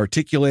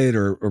articulate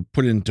or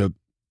put into,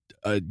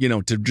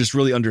 to just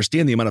really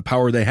understand the amount of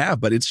power they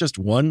have. But it's just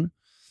one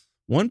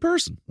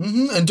person.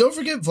 Mm-hmm. And don't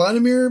forget,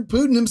 Vladimir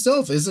Putin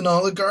himself is an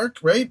oligarch,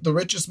 right? The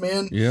richest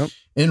man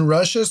in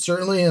Russia,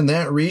 certainly in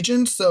that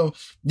region. So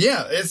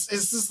yeah, it's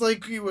just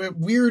like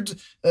weird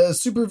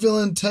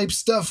supervillain type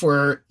stuff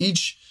where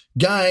each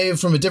guy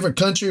from a different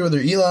country, whether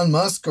Elon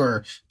Musk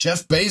or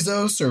Jeff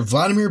Bezos or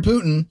Vladimir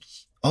Putin,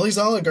 all these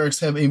oligarchs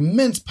have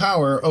immense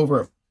power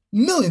over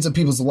millions of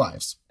people's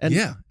lives.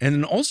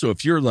 And also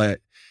if you're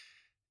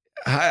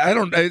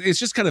it's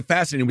just kind of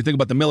fascinating. We think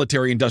about the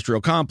military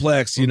industrial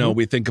complex,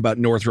 we think about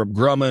Northrop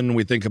Grumman,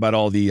 we think about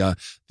all the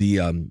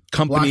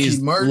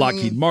companies,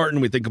 Lockheed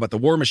Martin, we think about the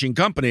war machine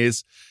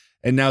companies.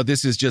 And now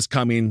this is just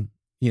coming,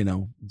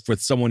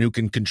 with someone who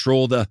can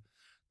control the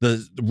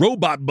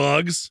robot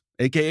bugs,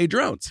 aka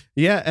drones.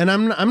 Yeah, and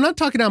I'm not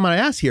talking out my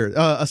ass here.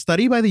 A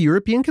study by the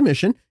European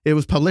Commission, it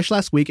was published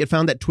last week. It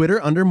found that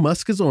Twitter under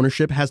Musk's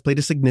ownership has played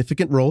a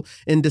significant role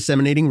in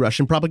disseminating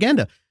Russian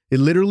propaganda. It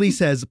literally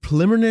says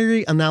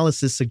preliminary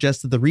analysis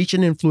suggests that the reach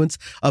and influence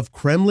of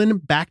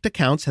Kremlin-backed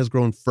accounts has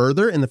grown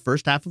further in the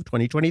first half of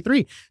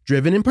 2023,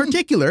 driven in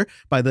particular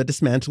by the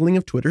dismantling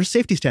of Twitter's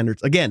safety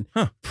standards. Again,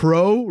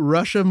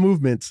 pro-Russia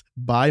movements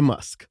by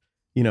Musk.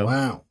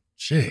 Wow.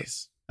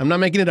 Jeez. I'm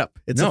not making it up.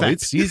 It's a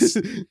fact.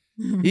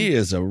 He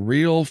is a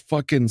real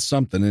fucking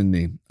something, isn't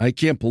he? I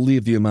can't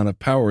believe the amount of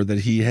power that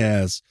he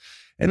has.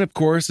 And of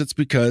course, it's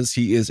because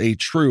he is a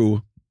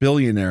true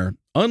billionaire,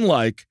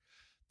 unlike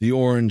the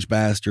orange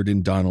bastard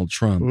in Donald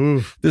Trump.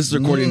 Oof. This is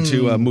according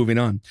to, moving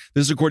on.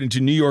 This is according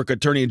to New York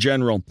Attorney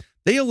General.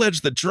 They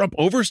allege that Trump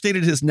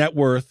overstated his net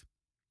worth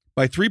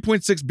by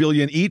 $3.6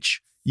 billion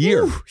each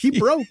year. Ooh, he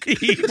broke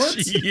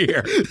each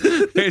year.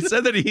 They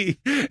said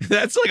that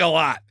that's like a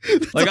lot.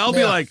 Like I'll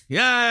be like,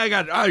 I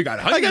got $20.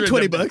 I got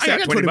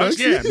 $20 bucks.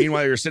 Yeah.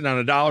 Meanwhile, you're sitting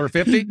on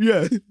 $1.50.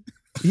 Yeah.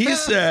 He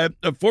said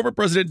former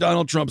President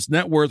Donald Trump's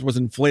net worth was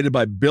inflated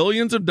by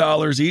billions of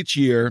dollars each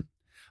year.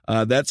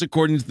 That's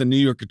according to the New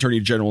York Attorney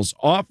General's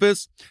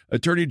office.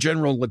 Attorney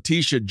General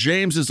Letitia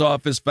James's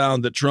office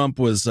found that Trump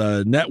was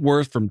net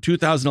worth from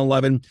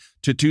 2011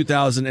 to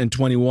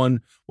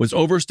 2021 was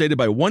overstated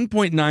by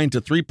 1.9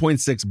 to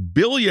 3.6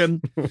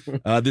 billion.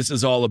 This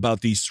is all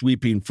about the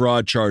sweeping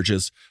fraud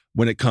charges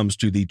when it comes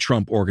to the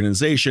Trump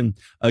organization.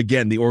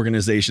 Again, the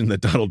organization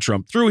that Donald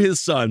Trump threw his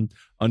son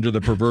under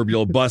the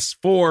proverbial bus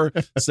for,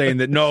 saying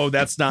that, no,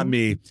 that's not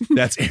me.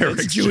 That's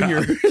Eric Jr.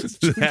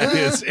 That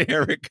is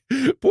Eric.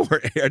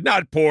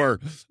 Not poor.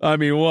 I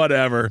mean,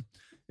 whatever.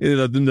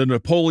 The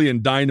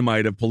Napoleon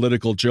Dynamite of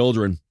political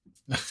children.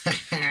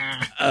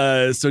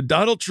 So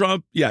Donald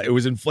Trump, it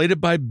was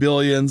inflated by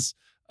billions.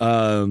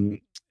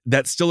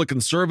 That's still a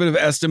conservative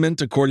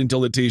estimate, according to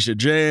Letitia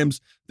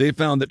James. They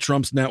found that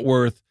Trump's net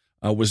worth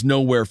was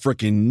nowhere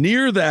freaking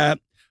near that.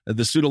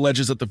 The suit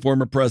alleges that the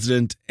former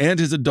president and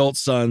his adult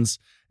sons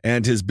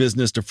and his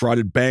business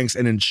defrauded banks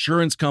and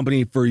insurance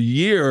company for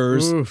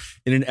years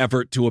in an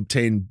effort to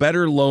obtain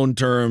better loan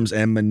terms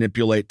and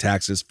manipulate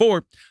taxes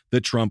for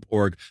the Trump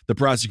org. The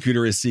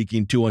prosecutor is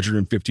seeking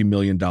 $250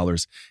 million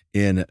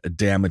in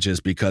damages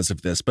because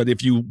of this. But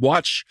if you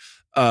watch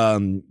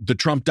the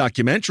Trump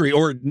documentary,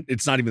 or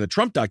it's not even the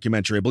Trump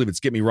documentary, I believe it's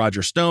Get Me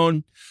Roger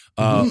Stone,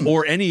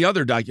 or any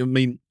other document, I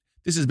mean,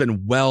 this has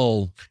been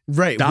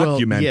documented.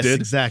 Well, yes,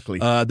 exactly.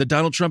 That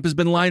Donald Trump has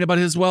been lying about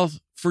his wealth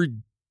for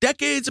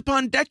decades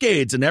upon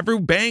decades, and every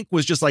bank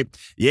was just like,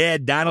 yeah,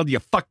 Donald, you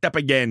fucked up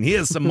again.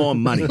 Here's some more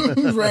money.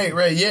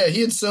 Right. Yeah,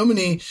 he had so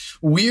many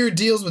weird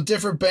deals with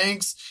different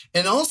banks.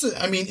 And also,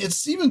 I mean,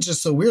 it's even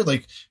just so weird.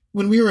 Like,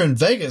 when we were in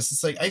Vegas,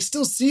 it's like, I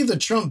still see the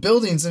Trump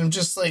buildings, and I'm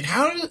just like,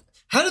 how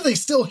do they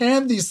still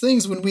have these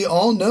things when we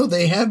all know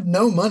they have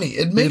no money?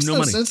 It makes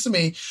no sense to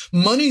me.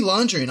 Money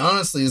laundering,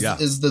 honestly,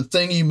 is the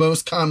thing you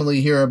most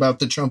commonly hear about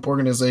the Trump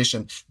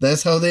organization.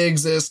 That's how they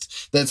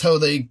exist. That's how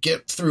they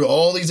get through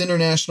all these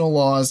international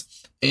laws.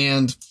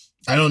 And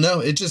I don't know.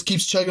 It just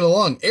keeps chugging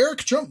along. Eric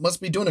Trump must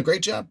be doing a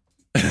great job.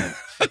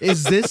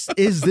 Is this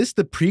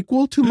the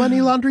prequel to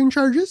money laundering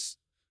charges?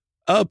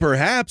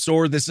 Perhaps,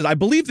 or I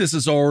believe this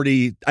is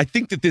already, I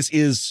think that this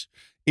is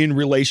in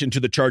relation to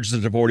the charges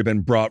that have already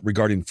been brought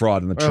regarding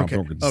fraud in the Trump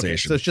organization. Okay.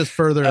 So it's just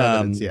further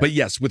evidence. But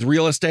yes, with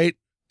real estate,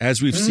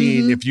 as we've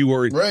seen, if you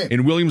were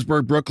in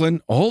Williamsburg,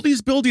 Brooklyn, all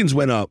these buildings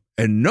went up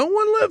and no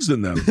one lives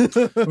in them.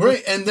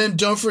 Right. And then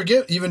don't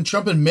forget, even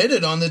Trump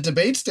admitted on the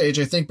debate stage,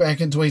 I think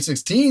back in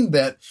 2016,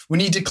 that when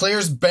he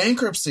declares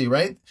bankruptcy,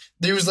 right?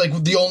 There was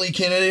like the only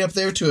candidate up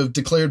there to have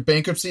declared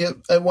bankruptcy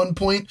at one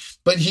point.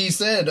 But he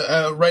said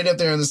right up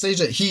there on the stage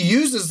that he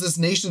uses this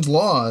nation's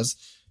laws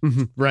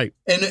right.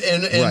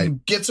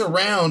 And gets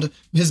around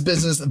his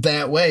business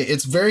that way.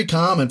 It's very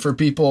common for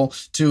people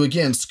to,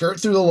 again,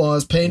 skirt through the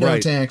laws, pay no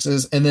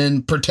taxes, and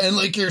then pretend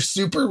like you're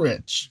super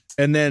rich.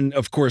 And then,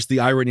 of course, the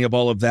irony of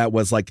all of that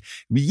was like,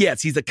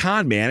 yes, he's a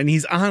con man and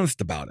he's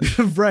honest about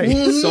it.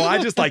 Right. So I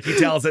just like he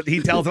tells it like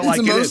it is. It's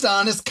the most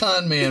honest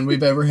con man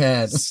we've ever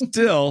had.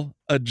 Still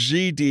a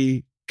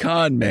GD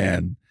con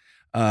man.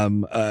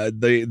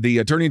 The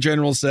attorney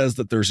general says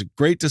that there's a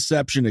great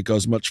deception. It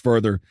goes much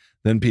further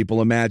than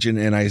people imagine.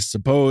 And I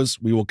suppose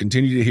we will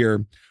continue to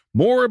hear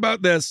more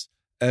about this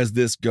as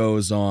this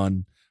goes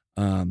on.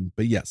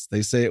 But yes,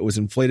 they say it was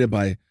inflated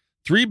by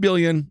 $3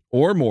 billion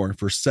or more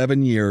for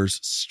 7 years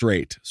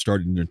straight,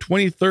 starting in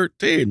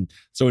 2013.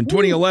 So in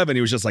 2011,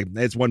 he was just like,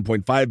 it's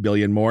 1.5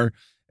 billion more.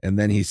 And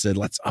then he said,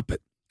 let's up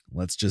it.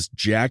 Let's just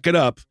jack it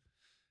up.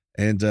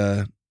 And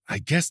I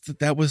guess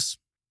that was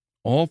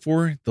all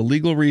for the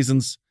legal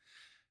reasons.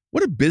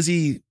 What a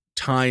busy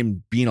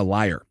time being a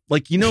liar.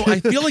 Like, you know, I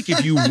feel like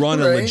if you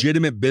run a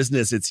legitimate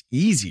business, it's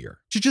easier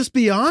to just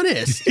be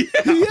honest.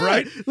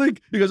 Right?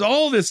 Like, because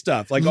all of this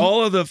stuff, like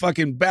all of the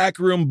fucking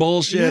backroom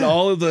bullshit,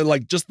 all of the,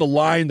 like, just the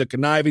lying, the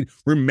conniving,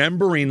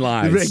 remembering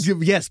lies.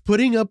 Yes,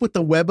 putting up with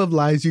the web of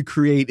lies you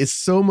create is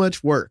so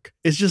much work.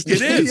 It's just,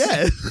 it is.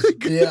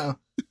 Yeah.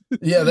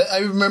 Yeah, I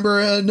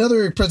remember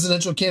another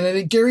presidential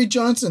candidate, Gary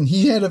Johnson.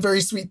 He had a very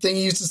sweet thing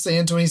he used to say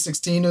in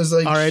 2016. It was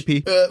like,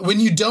 R.I.P. When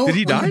you don't, did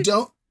he die?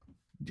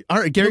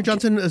 Gary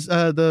Johnson is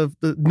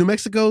the New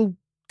Mexico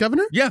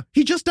governor. Yeah,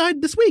 he just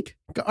died this week.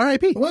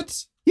 R.I.P.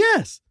 What?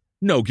 Yes.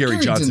 No, Gary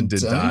Johnson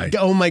didn't die.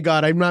 Oh my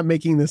God, I'm not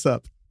making this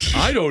up.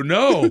 I don't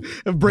know.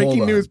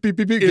 Breaking news.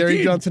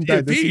 Gary Johnson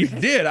died this week. If he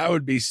did, I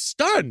would be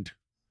stunned.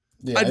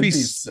 Yeah, I'd be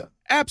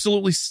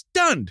absolutely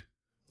stunned.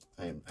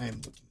 I'm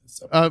looking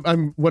this up.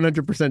 I'm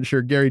 100%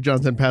 sure Gary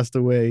Johnson passed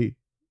away.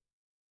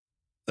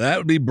 That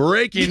would be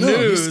breaking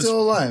news. He's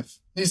still alive.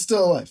 He's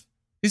still alive.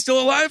 He's still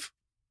alive?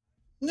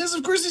 Yes,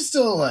 of course he's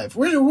still alive.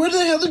 Where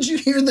the hell did you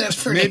hear that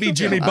from? Maybe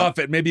Jimmy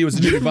Buffett. Maybe it was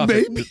Jimmy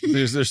Buffett.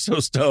 They're so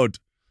stoned.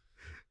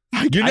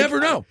 You never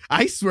know.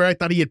 I swear I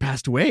thought he had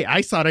passed away.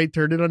 I thought I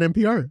turned it on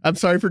NPR. I'm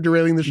sorry for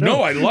derailing the show.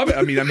 No, I love it.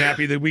 I mean, I'm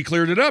happy that we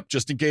cleared it up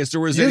just in case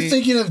there was You're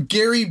thinking of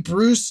Gary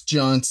Bruce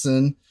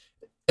Johnson,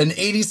 an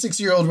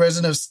 86-year-old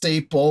resident of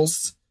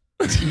Staples,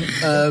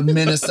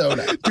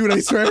 Minnesota. Dude, I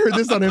swear I heard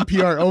this on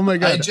NPR. Oh my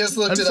God. I just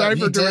looked it up. I'm sorry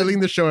for derailing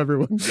the show,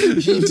 everyone.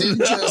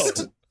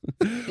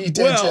 He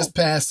did just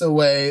pass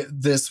away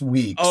this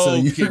week.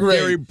 Oh, so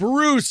Gary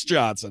Bruce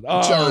Johnson.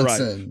 All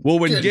right. Well,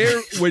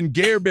 when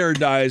Gare Bear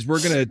dies,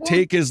 we're going to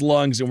take his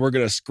lungs and we're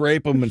going to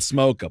scrape them and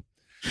smoke them.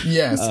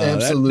 Yes,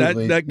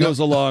 absolutely. That goes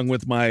along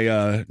with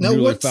my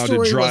newly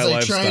founded dry lifestyle.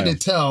 What story was I trying to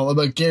tell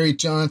about Gary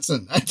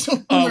Johnson? I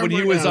don't remember. When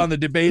he was on the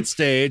debate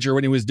stage or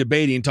when he was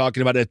debating,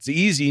 talking about it's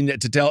easy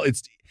to tell.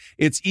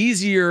 It's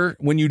easier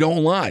when you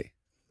don't lie.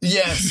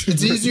 Yes,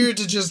 it's easier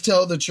to just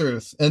tell the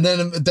truth. And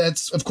then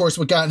that's, of course,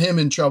 what got him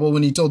in trouble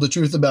when he told the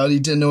truth about he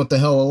didn't know what the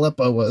hell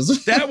Aleppo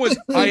was.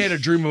 I had a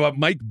dream about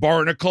Mike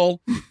Barnacle.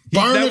 He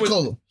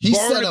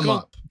set him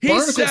up. He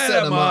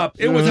set him up.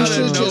 It was out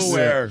of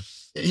nowhere.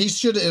 He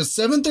should have. It was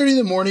 7:30 in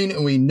the morning,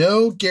 and we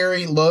know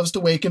Gary loves to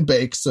wake and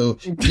bake, so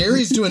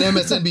Gary's doing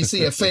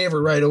MSNBC a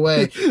favor right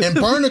away. And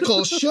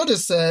Barnacle should have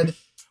said,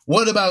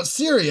 what about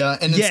Syria?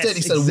 And Yes, instead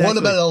he said, exactly. what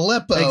about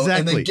Aleppo? And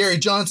Exactly. then Gary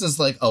Johnson's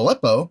like,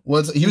 Aleppo? He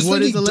was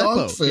What is thinking Aleppo?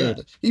 dog food.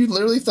 Yeah. He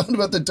literally thought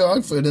about the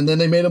dog food, and then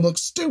they made him look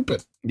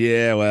stupid.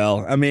 Yeah,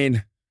 well, I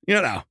mean, you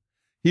know,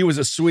 he was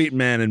a sweet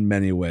man in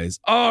many ways.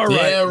 All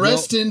right. Yeah,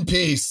 rest in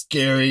peace,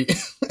 Gary.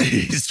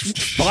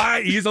 He's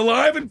fine. He's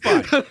alive and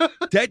fine.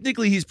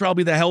 Technically, he's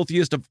probably the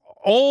healthiest of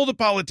all the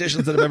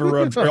politicians that have ever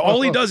run for.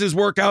 All he does is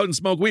work out and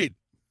smoke weed.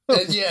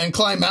 And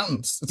climb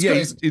mountains. It's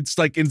crazy. It's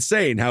like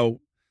insane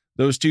how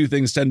those two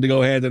things tend to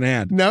go hand in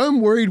hand. Now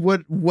I'm worried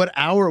what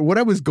I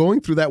was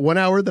going through that 1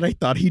 hour that I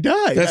thought he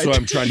died. That's why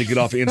I'm trying to get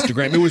off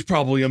Instagram. It was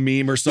probably a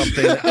meme or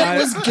something. It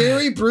was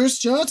Gary Bruce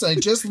Johnson. I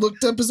just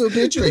looked up his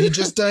obituary. He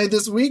just died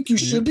this week. You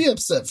should be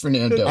upset,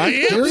 Fernando. I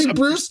am.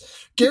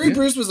 Gary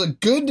Bruce was a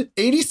good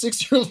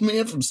 86-year-old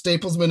man from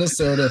Staples,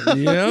 Minnesota.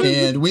 Yeah.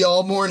 And we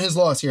all mourn his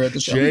loss here at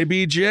the show.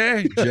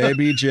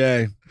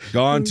 JBJ.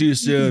 Gone too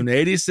soon.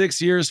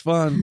 86 years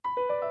fun.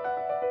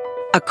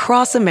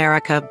 Across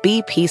America,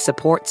 BP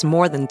supports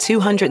more than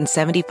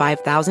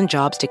 275,000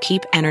 jobs to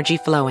keep energy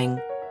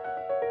flowing.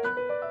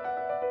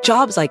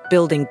 Jobs like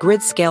building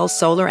grid-scale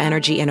solar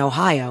energy in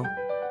Ohio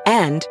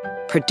and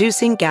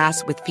producing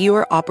gas with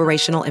fewer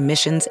operational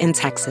emissions in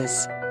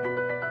Texas.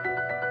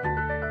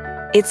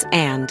 It's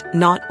and,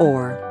 not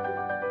or.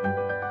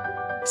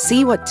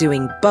 See what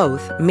doing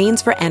both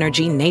means for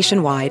energy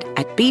nationwide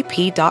at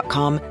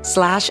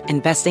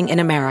bp.com/investing in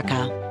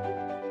America.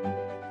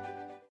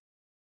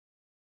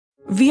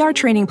 VR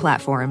training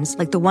platforms,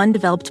 like the one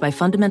developed by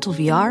Fundamental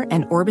VR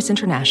and Orbis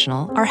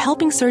International, are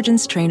helping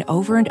surgeons train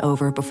over and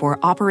over before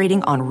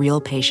operating on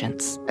real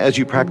patients. As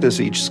you practice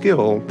each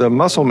skill, the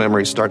muscle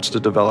memory starts to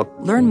develop.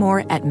 Learn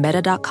more at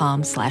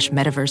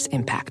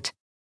meta.com/metaverseimpact.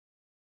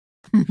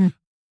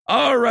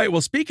 All right.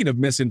 Well, speaking of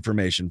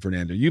misinformation,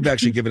 Fernando, you've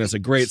actually given us a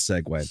great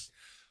segue.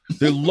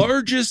 The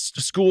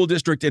largest school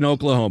district in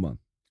Oklahoma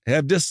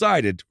have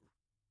decided,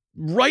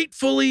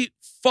 rightfully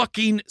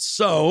fucking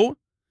so,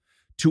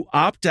 to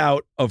opt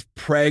out of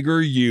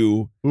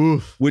PragerU,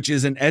 which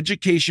is an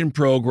education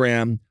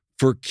program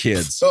for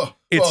kids.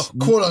 It's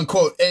quote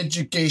unquote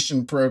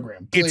education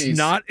program. Please. It's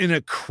not an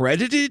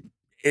accredited,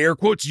 air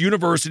quotes,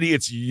 university.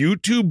 It's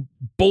YouTube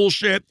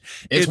bullshit.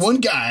 It's one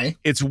guy.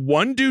 It's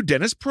one dude,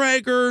 Dennis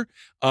Prager.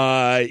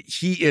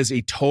 He is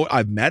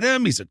I've met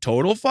him. He's a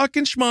total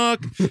fucking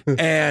schmuck.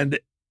 And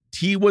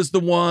he was the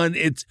one.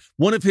 It's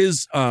one of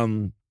his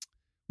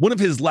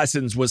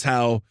lessons was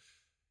how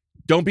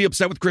don't be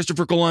upset with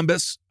Christopher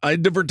Columbus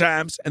in different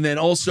times. And then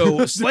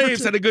also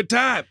slaves had a good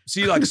time.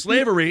 See, like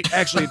slavery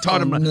actually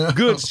taught him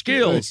good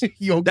skills.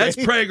 Okay. That's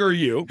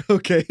PragerU.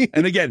 Okay.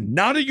 And again,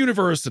 not a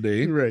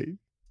university. Right.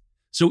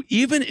 So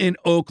even in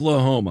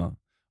Oklahoma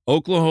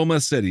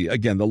City,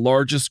 again, the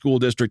largest school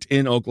district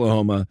in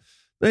Oklahoma,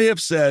 they have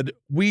said,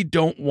 we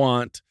don't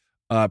want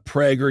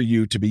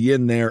PragerU to be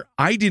in there.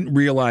 I didn't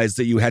realize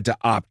that you had to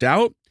opt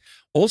out.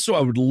 Also,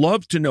 I would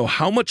love to know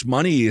how much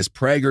money is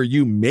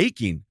PragerU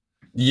making?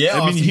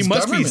 Yeah, I mean, he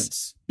must be,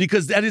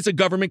 because that is a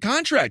government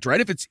contract, right?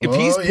 If he's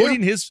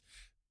putting his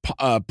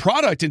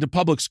product into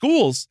public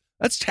schools,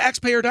 that's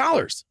taxpayer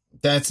dollars.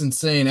 That's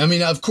insane. I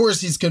mean, of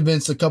course, he's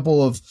convinced a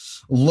couple of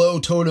low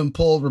totem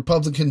pole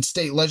Republican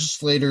state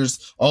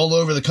legislators all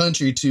over the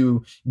country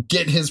to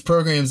get his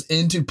programs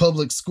into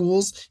public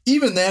schools.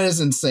 Even that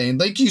is insane.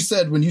 Like you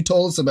said, when you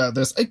told us about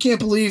this, I can't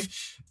believe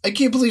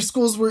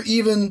schools were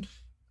even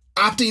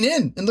opting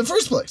in the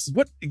first place.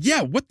 What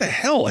the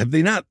hell have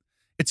they not?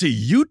 It's a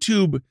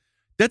YouTube.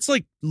 That's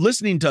like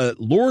listening to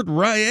Lord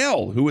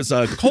Rael, who is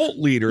a cult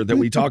leader that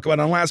we talk about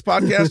on last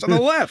podcast on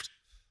the left.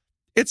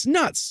 It's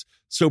nuts.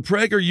 So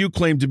PragerU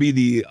claimed to be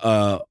the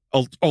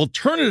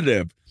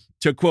alternative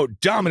to, quote,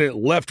 dominant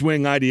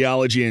left-wing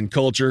ideology and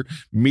culture,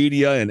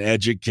 media, and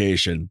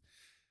education.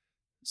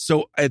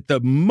 So at the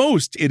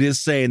most, it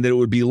is saying that it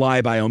would be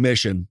lie by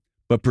omission,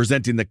 but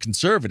presenting the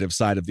conservative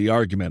side of the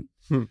argument.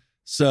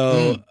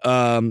 So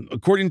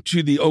according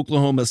to the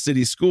Oklahoma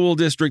City School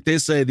District, they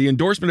say the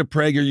endorsement of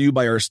PragerU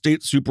by our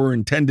state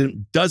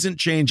superintendent doesn't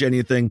change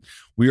anything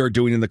we are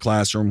doing in the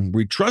classroom.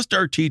 We trust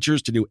our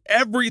teachers to do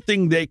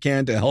everything they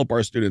can to help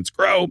our students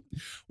grow.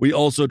 We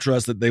also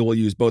trust that they will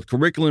use both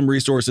curriculum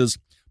resources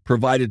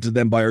provided to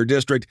them by our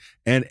district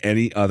and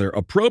any other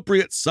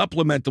appropriate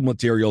supplemental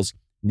materials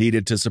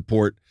needed to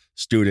support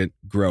student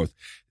growth.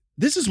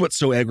 This is what's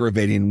so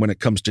aggravating when it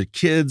comes to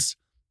kids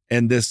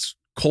and this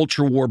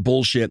culture war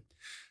bullshit.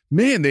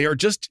 Man, they're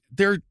just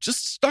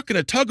stuck in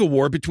a tug of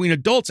war between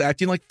adults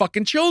acting like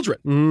fucking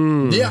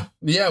children.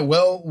 Yeah.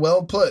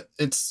 Well put.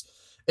 It's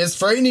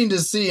frightening to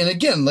see. And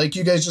again, like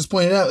you guys just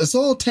pointed out, it's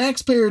all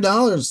taxpayer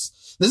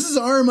dollars. This is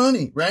our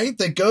money, right?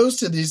 That goes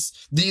to these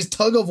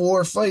tug of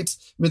war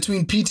fights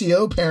between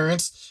PTO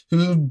parents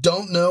who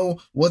don't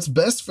know what's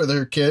best for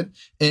their kid.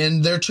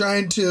 And they're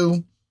trying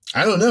to,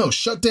 I don't know,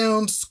 shut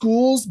down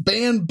schools,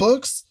 ban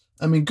books.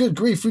 I mean, good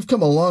grief, we've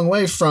come a long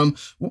way from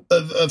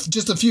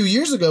just a few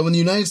years ago when the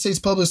United States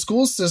public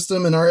school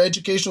system and our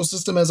educational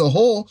system as a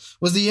whole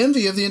was the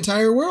envy of the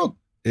entire world.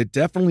 It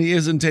definitely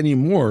isn't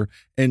anymore.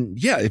 And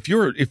yeah, if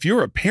you're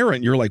a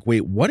parent, you're like,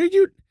 wait, what are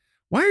you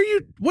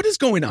what is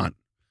going on?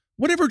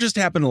 Whatever just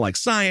happened to like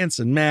science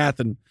and math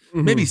and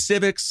maybe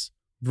civics.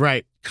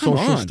 Right. Come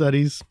Social on.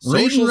 studies.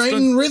 Reading,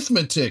 writing,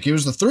 arithmetic. It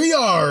was the 3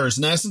 R's,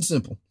 nice and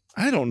simple.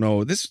 I don't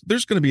know. There's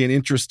going to be an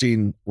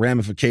interesting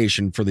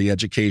ramification for the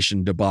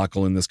education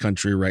debacle in this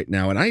country right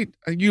now. And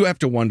you have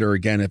to wonder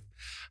again,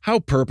 how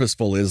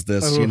purposeful is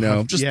this?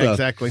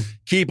 Exactly.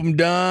 Keep them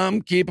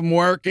dumb, keep them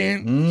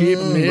working, keep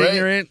them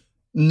ignorant. Right.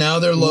 Now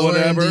they're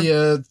lowering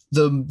whatever.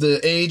 the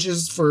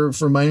ages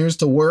for minors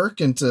to work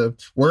and to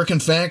work in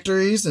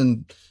factories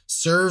and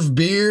serve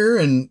beer.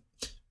 And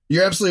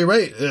you're absolutely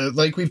right.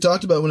 Like we've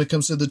talked about when it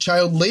comes to the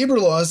child labor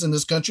laws in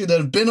this country that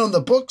have been on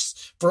the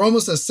books for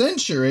almost a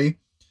century.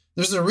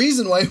 There's a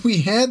reason why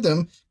we had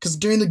them, because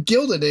during the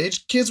Gilded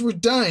Age, kids were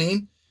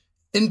dying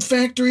in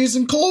factories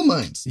and coal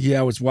mines.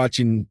 Yeah, it was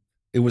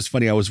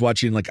funny. I was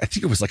watching I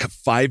think it was like a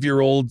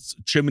 5-year-old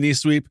chimney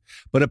sweep,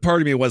 but a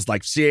part of me was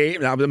like, see,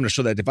 I'm going to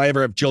show that if I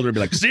ever have children, I'll be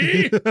like,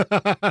 see?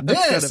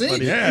 Yeah,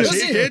 see? Yeah,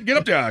 see, kid, get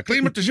up there,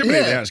 clean up the chimney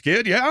there,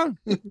 kid, yeah?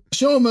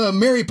 Show them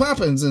Mary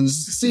Poppins and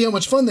see how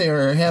much fun they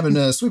are having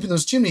sweeping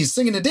those chimneys,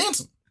 singing and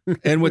dancing.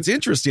 And what's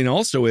interesting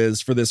also is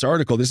for this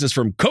article, this is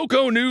from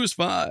Coco News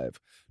 5.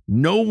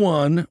 No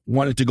one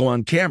wanted to go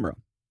on camera.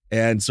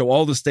 And so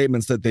all the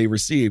statements that they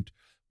received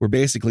were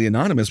basically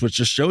anonymous, which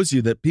just shows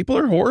you that people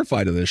are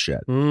horrified of this shit.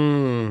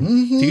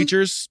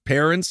 Teachers,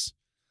 parents,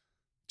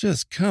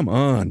 just come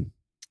on.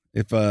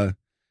 If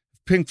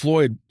Pink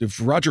Floyd,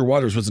 if Roger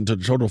Waters wasn't a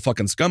total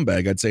fucking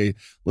scumbag, I'd say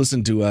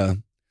listen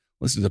to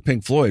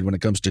Pink Floyd when it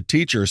comes to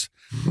teachers,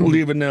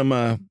 leaving them,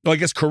 I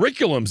guess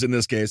curriculums in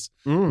this case,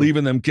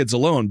 leaving them kids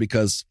alone,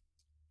 because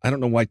I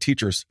don't know why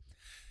teachers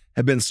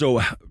have been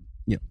so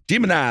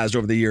demonized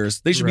over the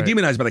years. They should be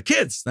demonized by the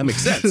kids. That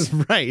makes sense.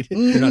 Right.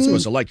 You're not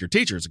supposed to like your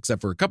teachers,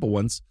 except for a couple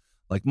ones,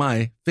 like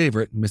my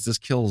favorite, Mrs.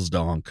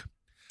 Killsdonk.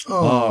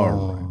 All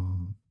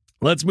right.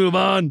 Let's move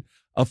on.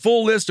 A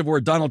full list of where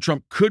Donald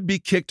Trump could be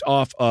kicked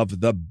off of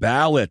the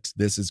ballot.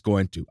 This is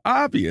going to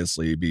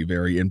obviously be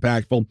very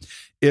impactful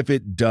if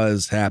it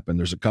does happen.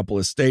 There's a couple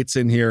of states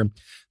in here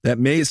that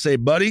may say,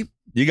 buddy,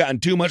 you got in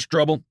too much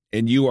trouble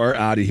and you are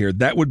out of here.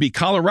 That would be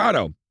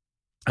Colorado.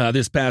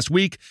 This past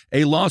week,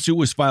 a lawsuit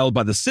was filed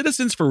by the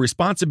Citizens for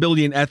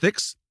Responsibility and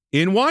Ethics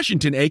in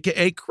Washington,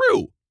 aka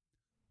CREW.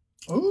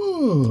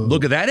 Ooh.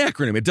 Look at that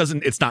acronym.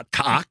 It's not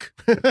cock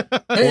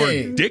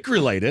Hey. or dick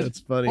related.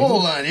 That's funny.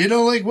 Hold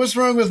on. What's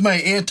wrong with my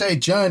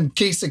anti-John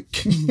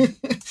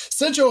Kasich?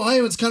 Central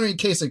Ohioans countering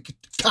Kasich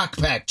cock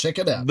pack. Check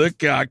it out. The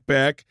cock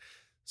pack.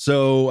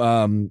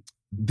 So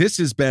this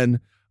has been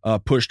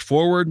pushed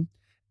forward,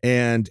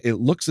 and it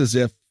looks as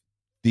if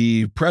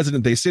they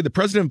say the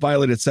president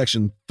violated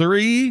Section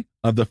 3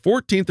 of the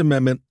 14th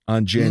Amendment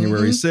on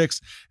January 6th,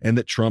 and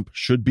that Trump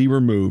should be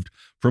removed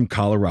from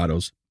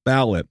Colorado's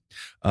ballot.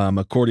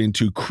 According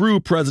to CREW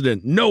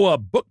President Noah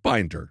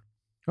Bookbinder.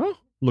 Oh,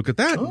 look at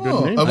that.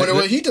 Oh, I wonder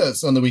what he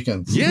does on the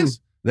weekends. Yes.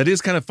 That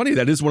is kind of funny.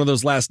 That is one of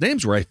those last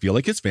names where I feel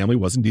like his family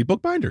was indeed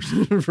Bookbinders.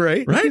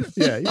 Right?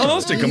 Yeah. How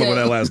else did he come up with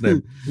that last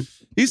name?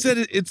 He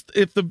said,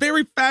 if the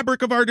very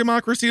fabric of our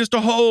democracy is to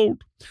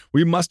hold,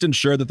 we must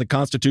ensure that the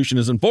Constitution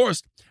is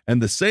enforced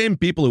and the same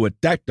people who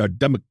attacked our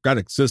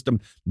democratic system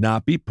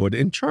not be put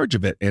in charge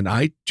of it. And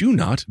I do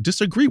not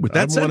disagree with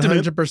that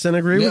sentiment. 100%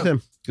 agree with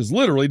him. Because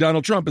literally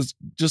Donald Trump is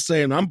just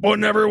saying, I'm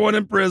putting everyone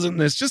in prison.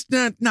 It's just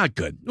not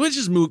good. Let's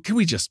just move. Can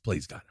we just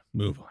please, God,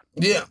 move on?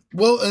 Yeah.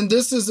 Well, and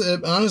this is,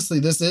 honestly,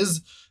 this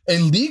is a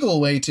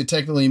legal way to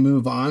technically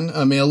move on.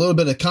 I mean, a little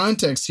bit of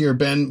context here,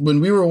 Ben.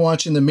 When we were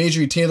watching the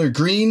Marjorie Taylor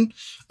Greene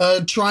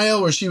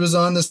trial where she was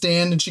on the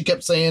stand and she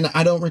kept saying,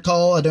 I don't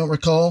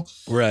recall.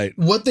 Right.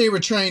 What they were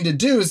trying to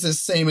do is this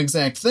same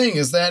exact thing,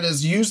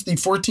 is use the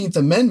 14th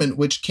Amendment,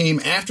 which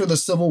came after the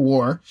Civil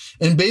War.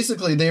 And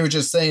basically they were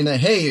just saying that,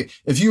 hey,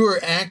 if you were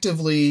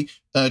actively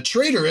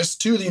traitorous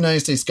to the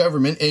United States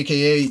government,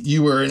 aka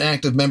you were an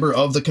active member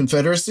of the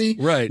Confederacy,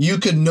 right, you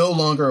could no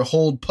longer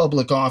hold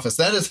public office.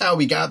 That is how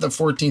we got the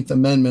 14th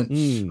Amendment.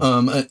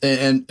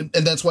 And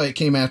that's why it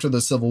came after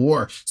the Civil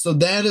War. So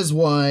that is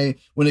why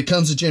when it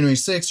comes to January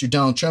 6th, your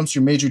Donald Trumps,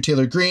 your Marjorie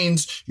Taylor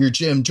Greenes, your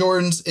Jim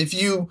Jordans, if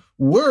you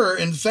were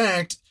in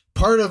fact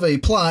part of a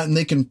plot and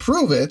they can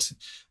prove it,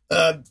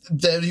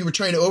 that you were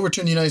trying to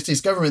overturn the United States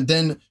government,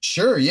 then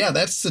sure, yeah,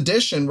 that's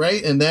sedition,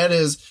 right? And that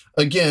is,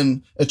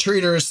 again, a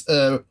traitorous,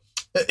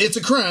 it's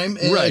a crime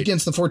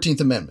against the 14th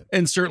Amendment.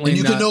 And certainly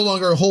you can no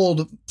longer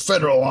hold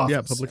federal office.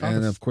 Yeah, public office.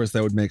 And of course,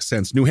 that would make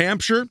sense. New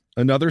Hampshire,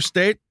 another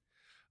state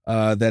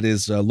that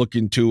is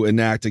looking to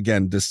enact,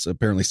 again, this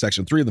apparently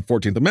Section 3 of the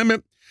 14th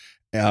Amendment.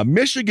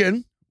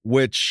 Michigan,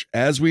 which,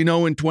 as we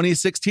know, in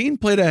 2016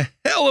 played a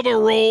hell of a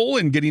role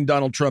in getting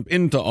Donald Trump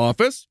into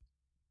office.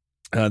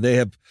 They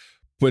have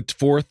put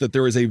forth that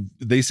there's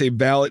a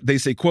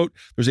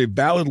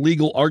valid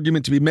legal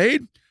argument to be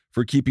made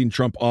for keeping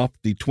Trump off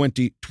the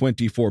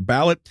 2024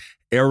 ballot.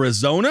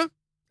 Arizona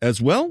as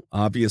well,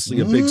 obviously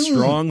a big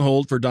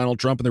stronghold for Donald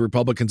Trump and the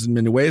Republicans in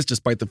many ways,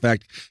 despite the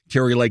fact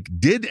Carrie Lake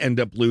did end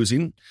up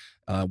losing,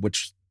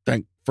 which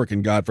thank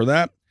freaking God for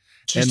that.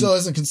 She still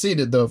hasn't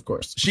conceded, though, of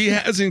course. She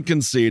hasn't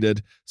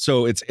conceded.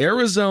 So it's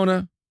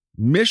Arizona,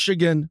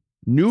 Michigan,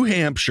 New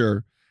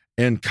Hampshire,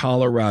 and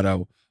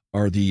Colorado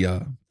are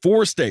the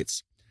 4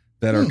 states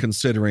that are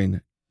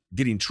considering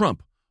getting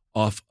Trump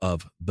off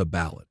of the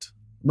ballot.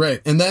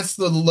 Right. And that's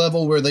the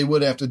level where they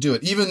would have to do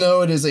it. Even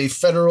though it is a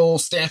federal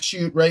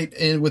statute right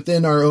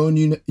within our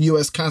own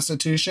U.S.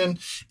 Constitution,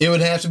 it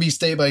would have to be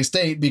state by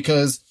state,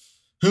 because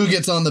who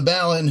gets on the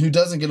ballot and who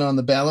doesn't get on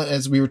the ballot,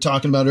 as we were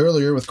talking about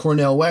earlier with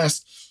Cornel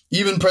West,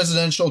 even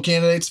presidential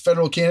candidates,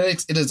 federal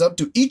candidates, it is up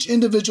to each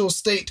individual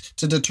state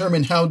to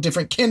determine how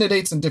different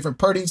candidates and different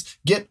parties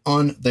get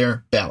on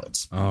their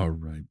ballots. All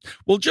right.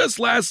 Well, just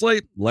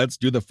lastly, let's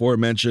do the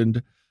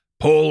aforementioned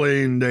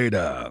polling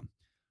data.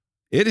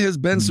 It has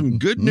been some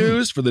good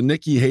news for the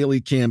Nikki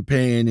Haley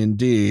campaign,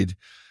 indeed.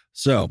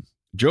 So,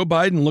 Joe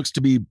Biden looks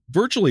to be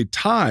virtually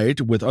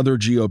tied with other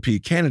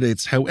GOP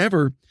candidates.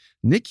 However,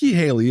 Nikki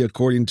Haley,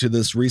 according to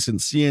this recent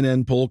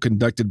CNN poll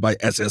conducted by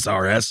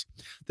SSRS,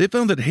 they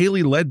found that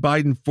Haley led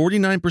Biden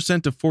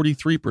 49% to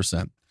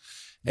 43%.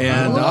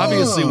 And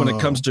obviously, when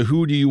it comes to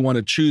who do you want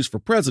to choose for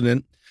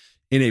president,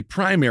 in a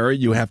primary,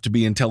 you have to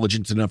be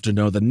intelligent enough to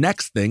know the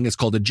next thing is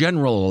called a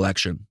general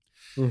election.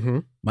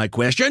 My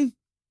question?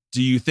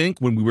 Do you think,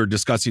 when we were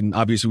discussing,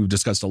 obviously we've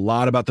discussed a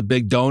lot about the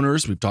big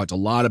donors. We've talked a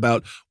lot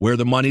about where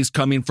the money's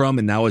coming from.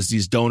 And now as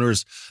these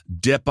donors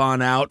dip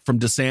on out from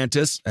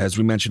DeSantis, as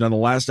we mentioned on the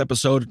last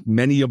episode,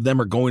 many of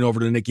them are going over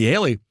to Nikki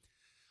Haley.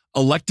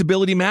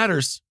 Electability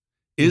matters.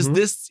 Is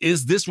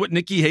this what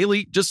Nikki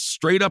Haley just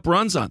straight up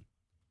runs on?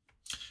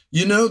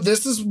 You know,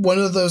 this is one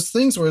of those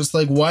things where it's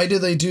like, why do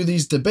they do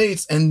these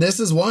debates? And this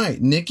is why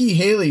Nikki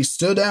Haley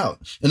stood out.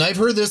 And I've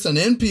heard this on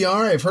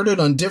NPR. I've heard it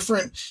on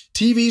different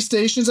TV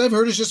stations. I've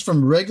heard it just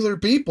from regular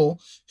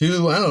people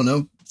who, I don't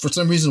know, for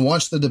some reason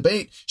watched the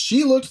debate.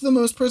 She looked the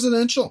most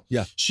presidential.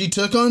 Yeah. She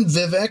took on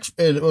Vivek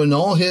and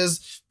all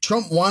his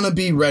Trump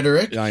wannabe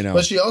rhetoric. I know.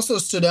 But she also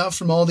stood out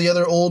from all the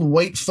other old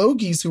white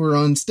fogies who were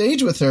on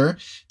stage with her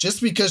just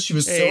because she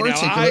was so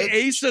articulate.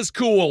 Asa's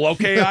cool,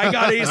 okay? I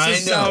got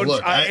Asa's sound.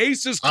 Look,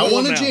 Asa's cool. I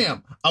want to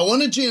jam. I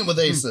want to jam with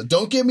Asa.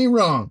 Don't get me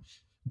wrong.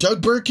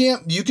 Doug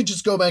Burkamp, you could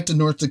just go back to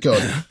North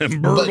Dakota.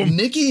 But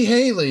Nikki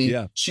Haley,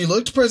 she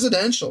looked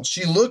presidential.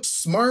 She looked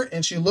smart,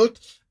 and she looked,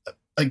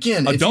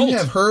 again, adult. If you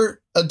have her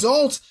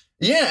adult,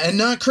 and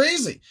not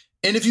crazy.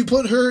 And if you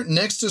put her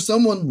next to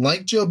someone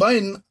like Joe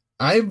Biden,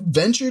 I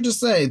venture to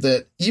say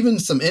that even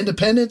some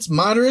independents,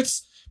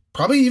 moderates,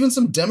 probably even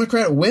some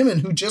Democrat women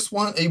who just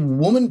want a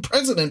woman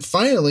president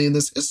finally in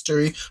this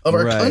history of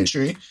our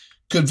country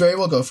could very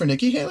well go for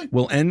Nikki Haley.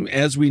 Well, and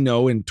as we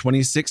know, in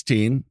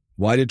 2016,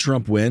 why did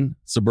Trump win?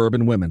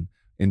 Suburban women.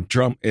 In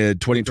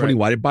 2020,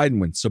 why did Biden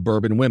win?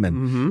 Suburban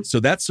women.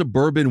 So that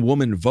suburban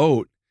woman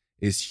vote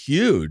is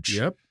huge.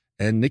 Yep.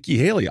 And Nikki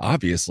Haley,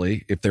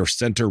 obviously, if they're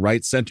center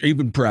right, center,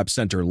 even perhaps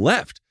center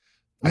left,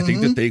 I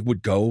think that they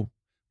would go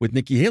with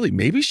Nikki Haley.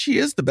 Maybe she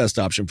is the best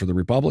option for the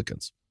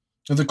Republicans.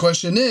 And the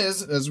question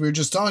is, as we were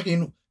just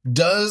talking,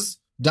 does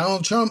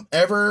Donald Trump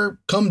ever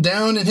come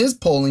down in his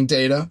polling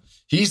data?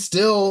 He's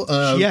still,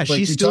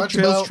 she still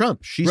trails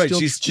Trump. She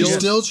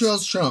still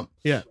trails Trump.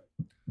 Yeah.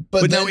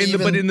 But now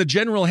in the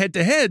general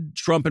head-to-head,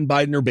 Trump and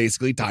Biden are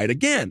basically tied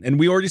again. And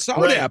we already saw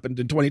what happened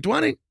in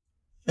 2020.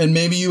 And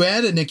maybe you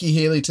added Nikki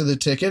Haley to the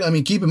ticket. I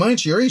mean, keep in mind,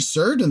 she already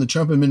served in the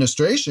Trump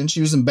administration.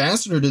 She was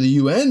ambassador to the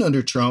UN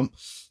under Trump.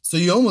 So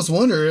you almost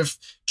wonder if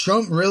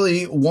Trump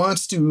really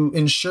wants to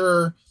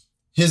ensure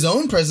his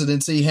own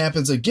presidency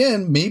happens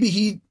again. Maybe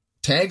he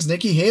tags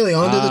Nikki Haley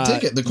onto the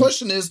ticket. The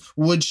question is,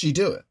 would she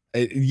do it?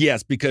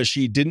 Yes, because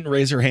she didn't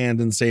raise her hand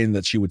in saying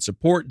that she would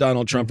support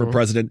Donald Trump for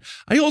president.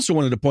 I also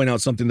wanted to point out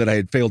something that I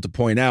had failed to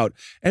point out.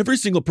 Every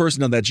single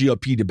person on that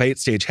GOP debate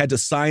stage had to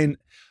sign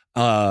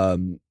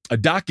a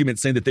document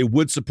saying that they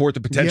would support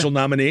the potential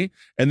nominee.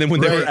 And then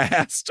when they were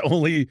asked,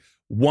 only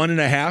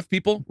 1.5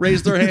 people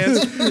raised their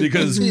hands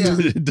because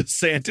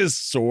DeSantis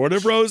sort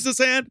of rose his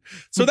hand.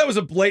 So that was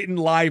a blatant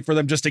lie for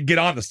them just to get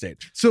on the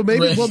stage. So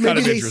maybe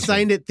they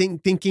signed it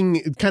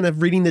thinking, kind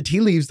of reading the tea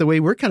leaves the way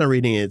we're kind of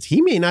reading it.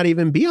 He may not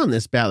even be on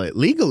this ballot.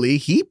 Legally,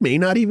 he may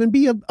not even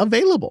be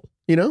available,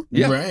 you know?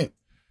 Yeah. Right.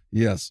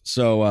 Yes.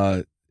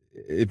 So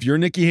if you're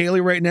Nikki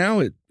Haley right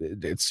now,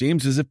 it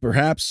seems as if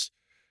perhaps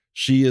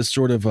she is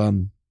sort of,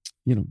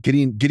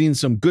 getting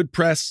some good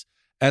press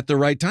at the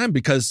right time,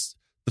 because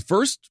the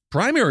first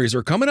primaries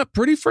are coming up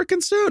pretty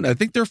freaking soon. I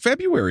think they're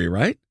February,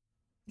 right?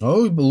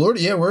 Oh, Lord.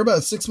 Yeah, we're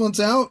about 6 months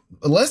out,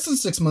 less than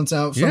 6 months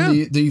out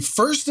from the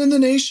first in the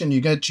nation. You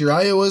got your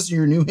Iowas,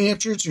 your New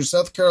Hampshires, your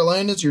South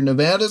Carolinas, your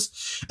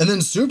Nevadas, and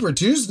then Super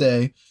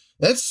Tuesday.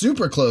 That's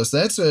super close.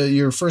 That's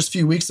your first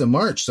few weeks of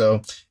March.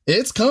 So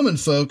it's coming,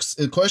 folks.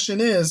 The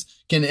question is,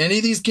 can any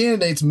of these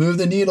candidates move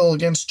the needle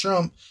against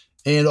Trump?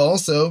 And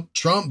also,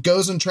 Trump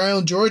goes on trial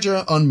in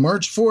Georgia on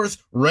March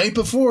 4th, right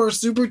before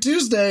Super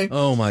Tuesday.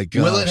 Oh, my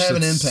gosh. Will it have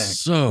an impact?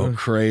 So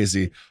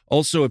crazy.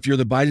 Also, if you're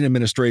the Biden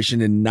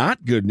administration, and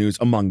not good news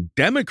among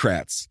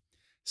Democrats,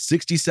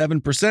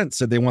 67%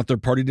 said they want their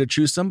party to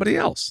choose somebody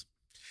else.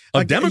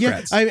 of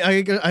Democrats.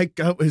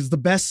 Is the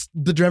best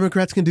the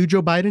Democrats can do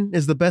Joe Biden?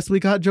 Is the best we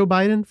got Joe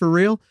Biden for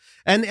real?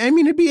 And I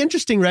mean, it'd be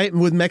interesting, right?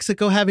 With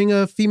Mexico having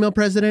a female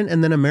president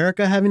and then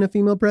America having a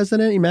female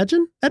president.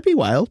 Imagine that'd be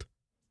wild.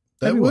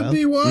 That would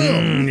be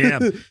wild. Yeah.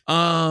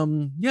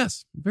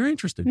 Yes. Very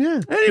interesting.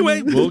 Yeah.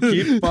 Anyway, we'll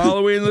keep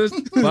following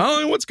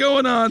what's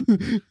going on.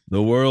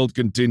 The world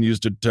continues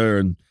to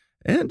turn.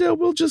 And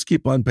we'll just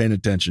keep on paying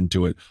attention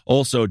to it.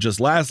 Also, just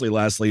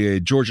lastly, a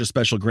Georgia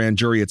special grand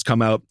jury, it's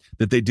come out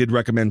that they did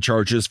recommend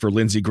charges for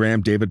Lindsey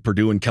Graham, David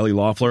Perdue, and Kelly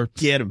Loeffler.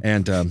 Get him.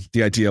 And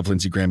the idea of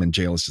Lindsey Graham in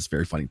jail is just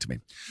very funny to me.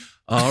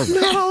 All right.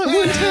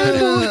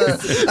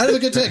 I have a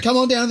good time. Come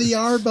on down to the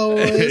yard,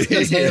 boys.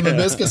 It's ham and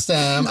biscuits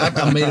time.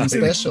 I made him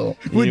special.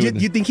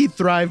 Would you think he'd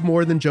thrive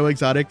more than Joe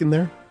Exotic in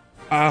there?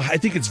 I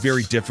think it's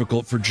very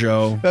difficult for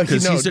Joe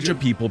because he's such a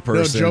people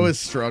person. No, Joe is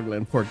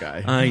struggling. Poor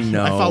guy. I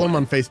know. I follow him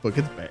on Facebook.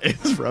 It's bad.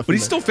 It's rough. But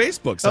he's still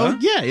Facebooks, huh? Oh,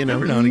 yeah, you know.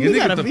 Every now and again, you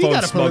gotta put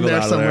him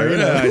there somewhere. You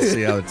know? I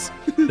see how it's...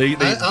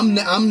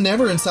 I'm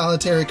never in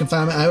solitary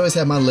confinement. I always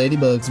have my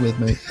ladybugs with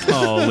me.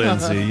 Oh,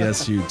 Lindsay,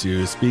 yes, you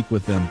do. Speak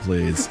with them,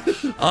 please.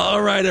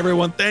 All right,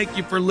 everyone. Thank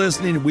you for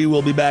listening. We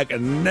will be back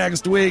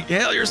next week.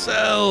 Hail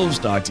yourselves.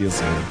 Talk to you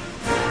soon.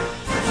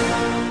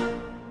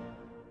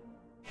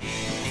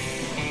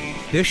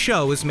 This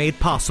show is made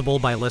possible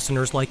by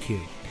listeners like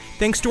you.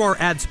 Thanks to our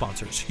ad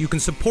sponsors, you can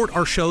support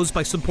our shows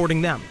by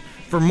supporting them.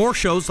 For more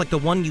shows like the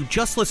one you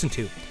just listened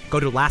to, go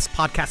to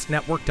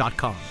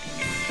lastpodcastnetwork.com.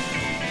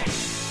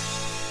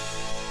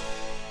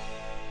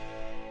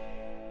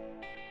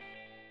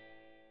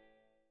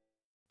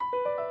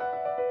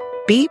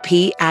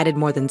 BP added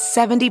more than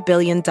 $70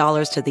 billion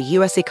to the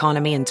U.S.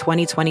 economy in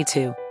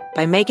 2022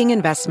 by making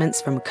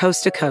investments from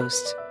coast to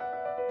coast.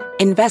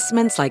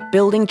 Investments like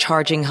building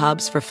charging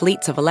hubs for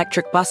fleets of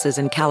electric buses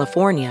in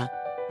California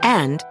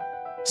and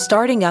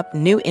starting up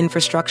new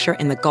infrastructure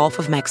in the Gulf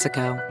of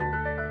Mexico.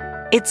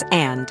 It's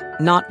and,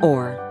 not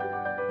or.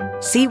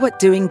 See what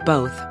doing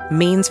both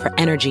means for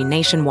energy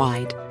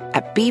nationwide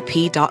at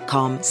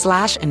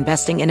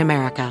bp.com/investing in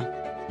America.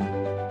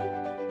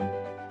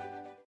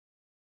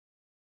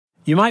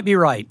 You might be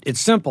right. It's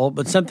simple,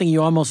 but something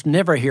you almost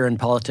never hear in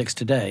politics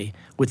today,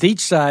 with each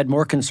side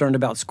more concerned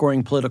about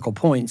scoring political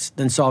points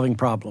than solving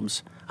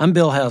problems. I'm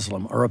Bill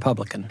Haslam, a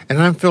Republican.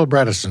 And I'm Phil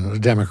Bredesen, a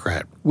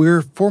Democrat.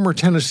 We're former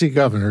Tennessee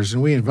governors,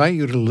 and we invite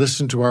you to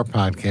listen to our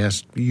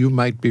podcast, You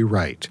Might Be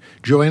Right.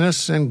 Join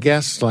us and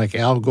guests like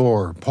Al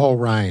Gore, Paul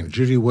Ryan,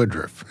 Judy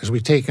Woodruff, as we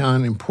take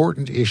on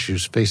important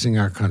issues facing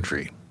our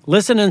country.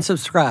 Listen and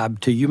subscribe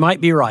to You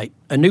Might Be Right,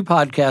 a new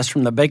podcast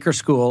from the Baker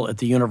School at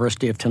the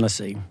University of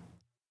Tennessee.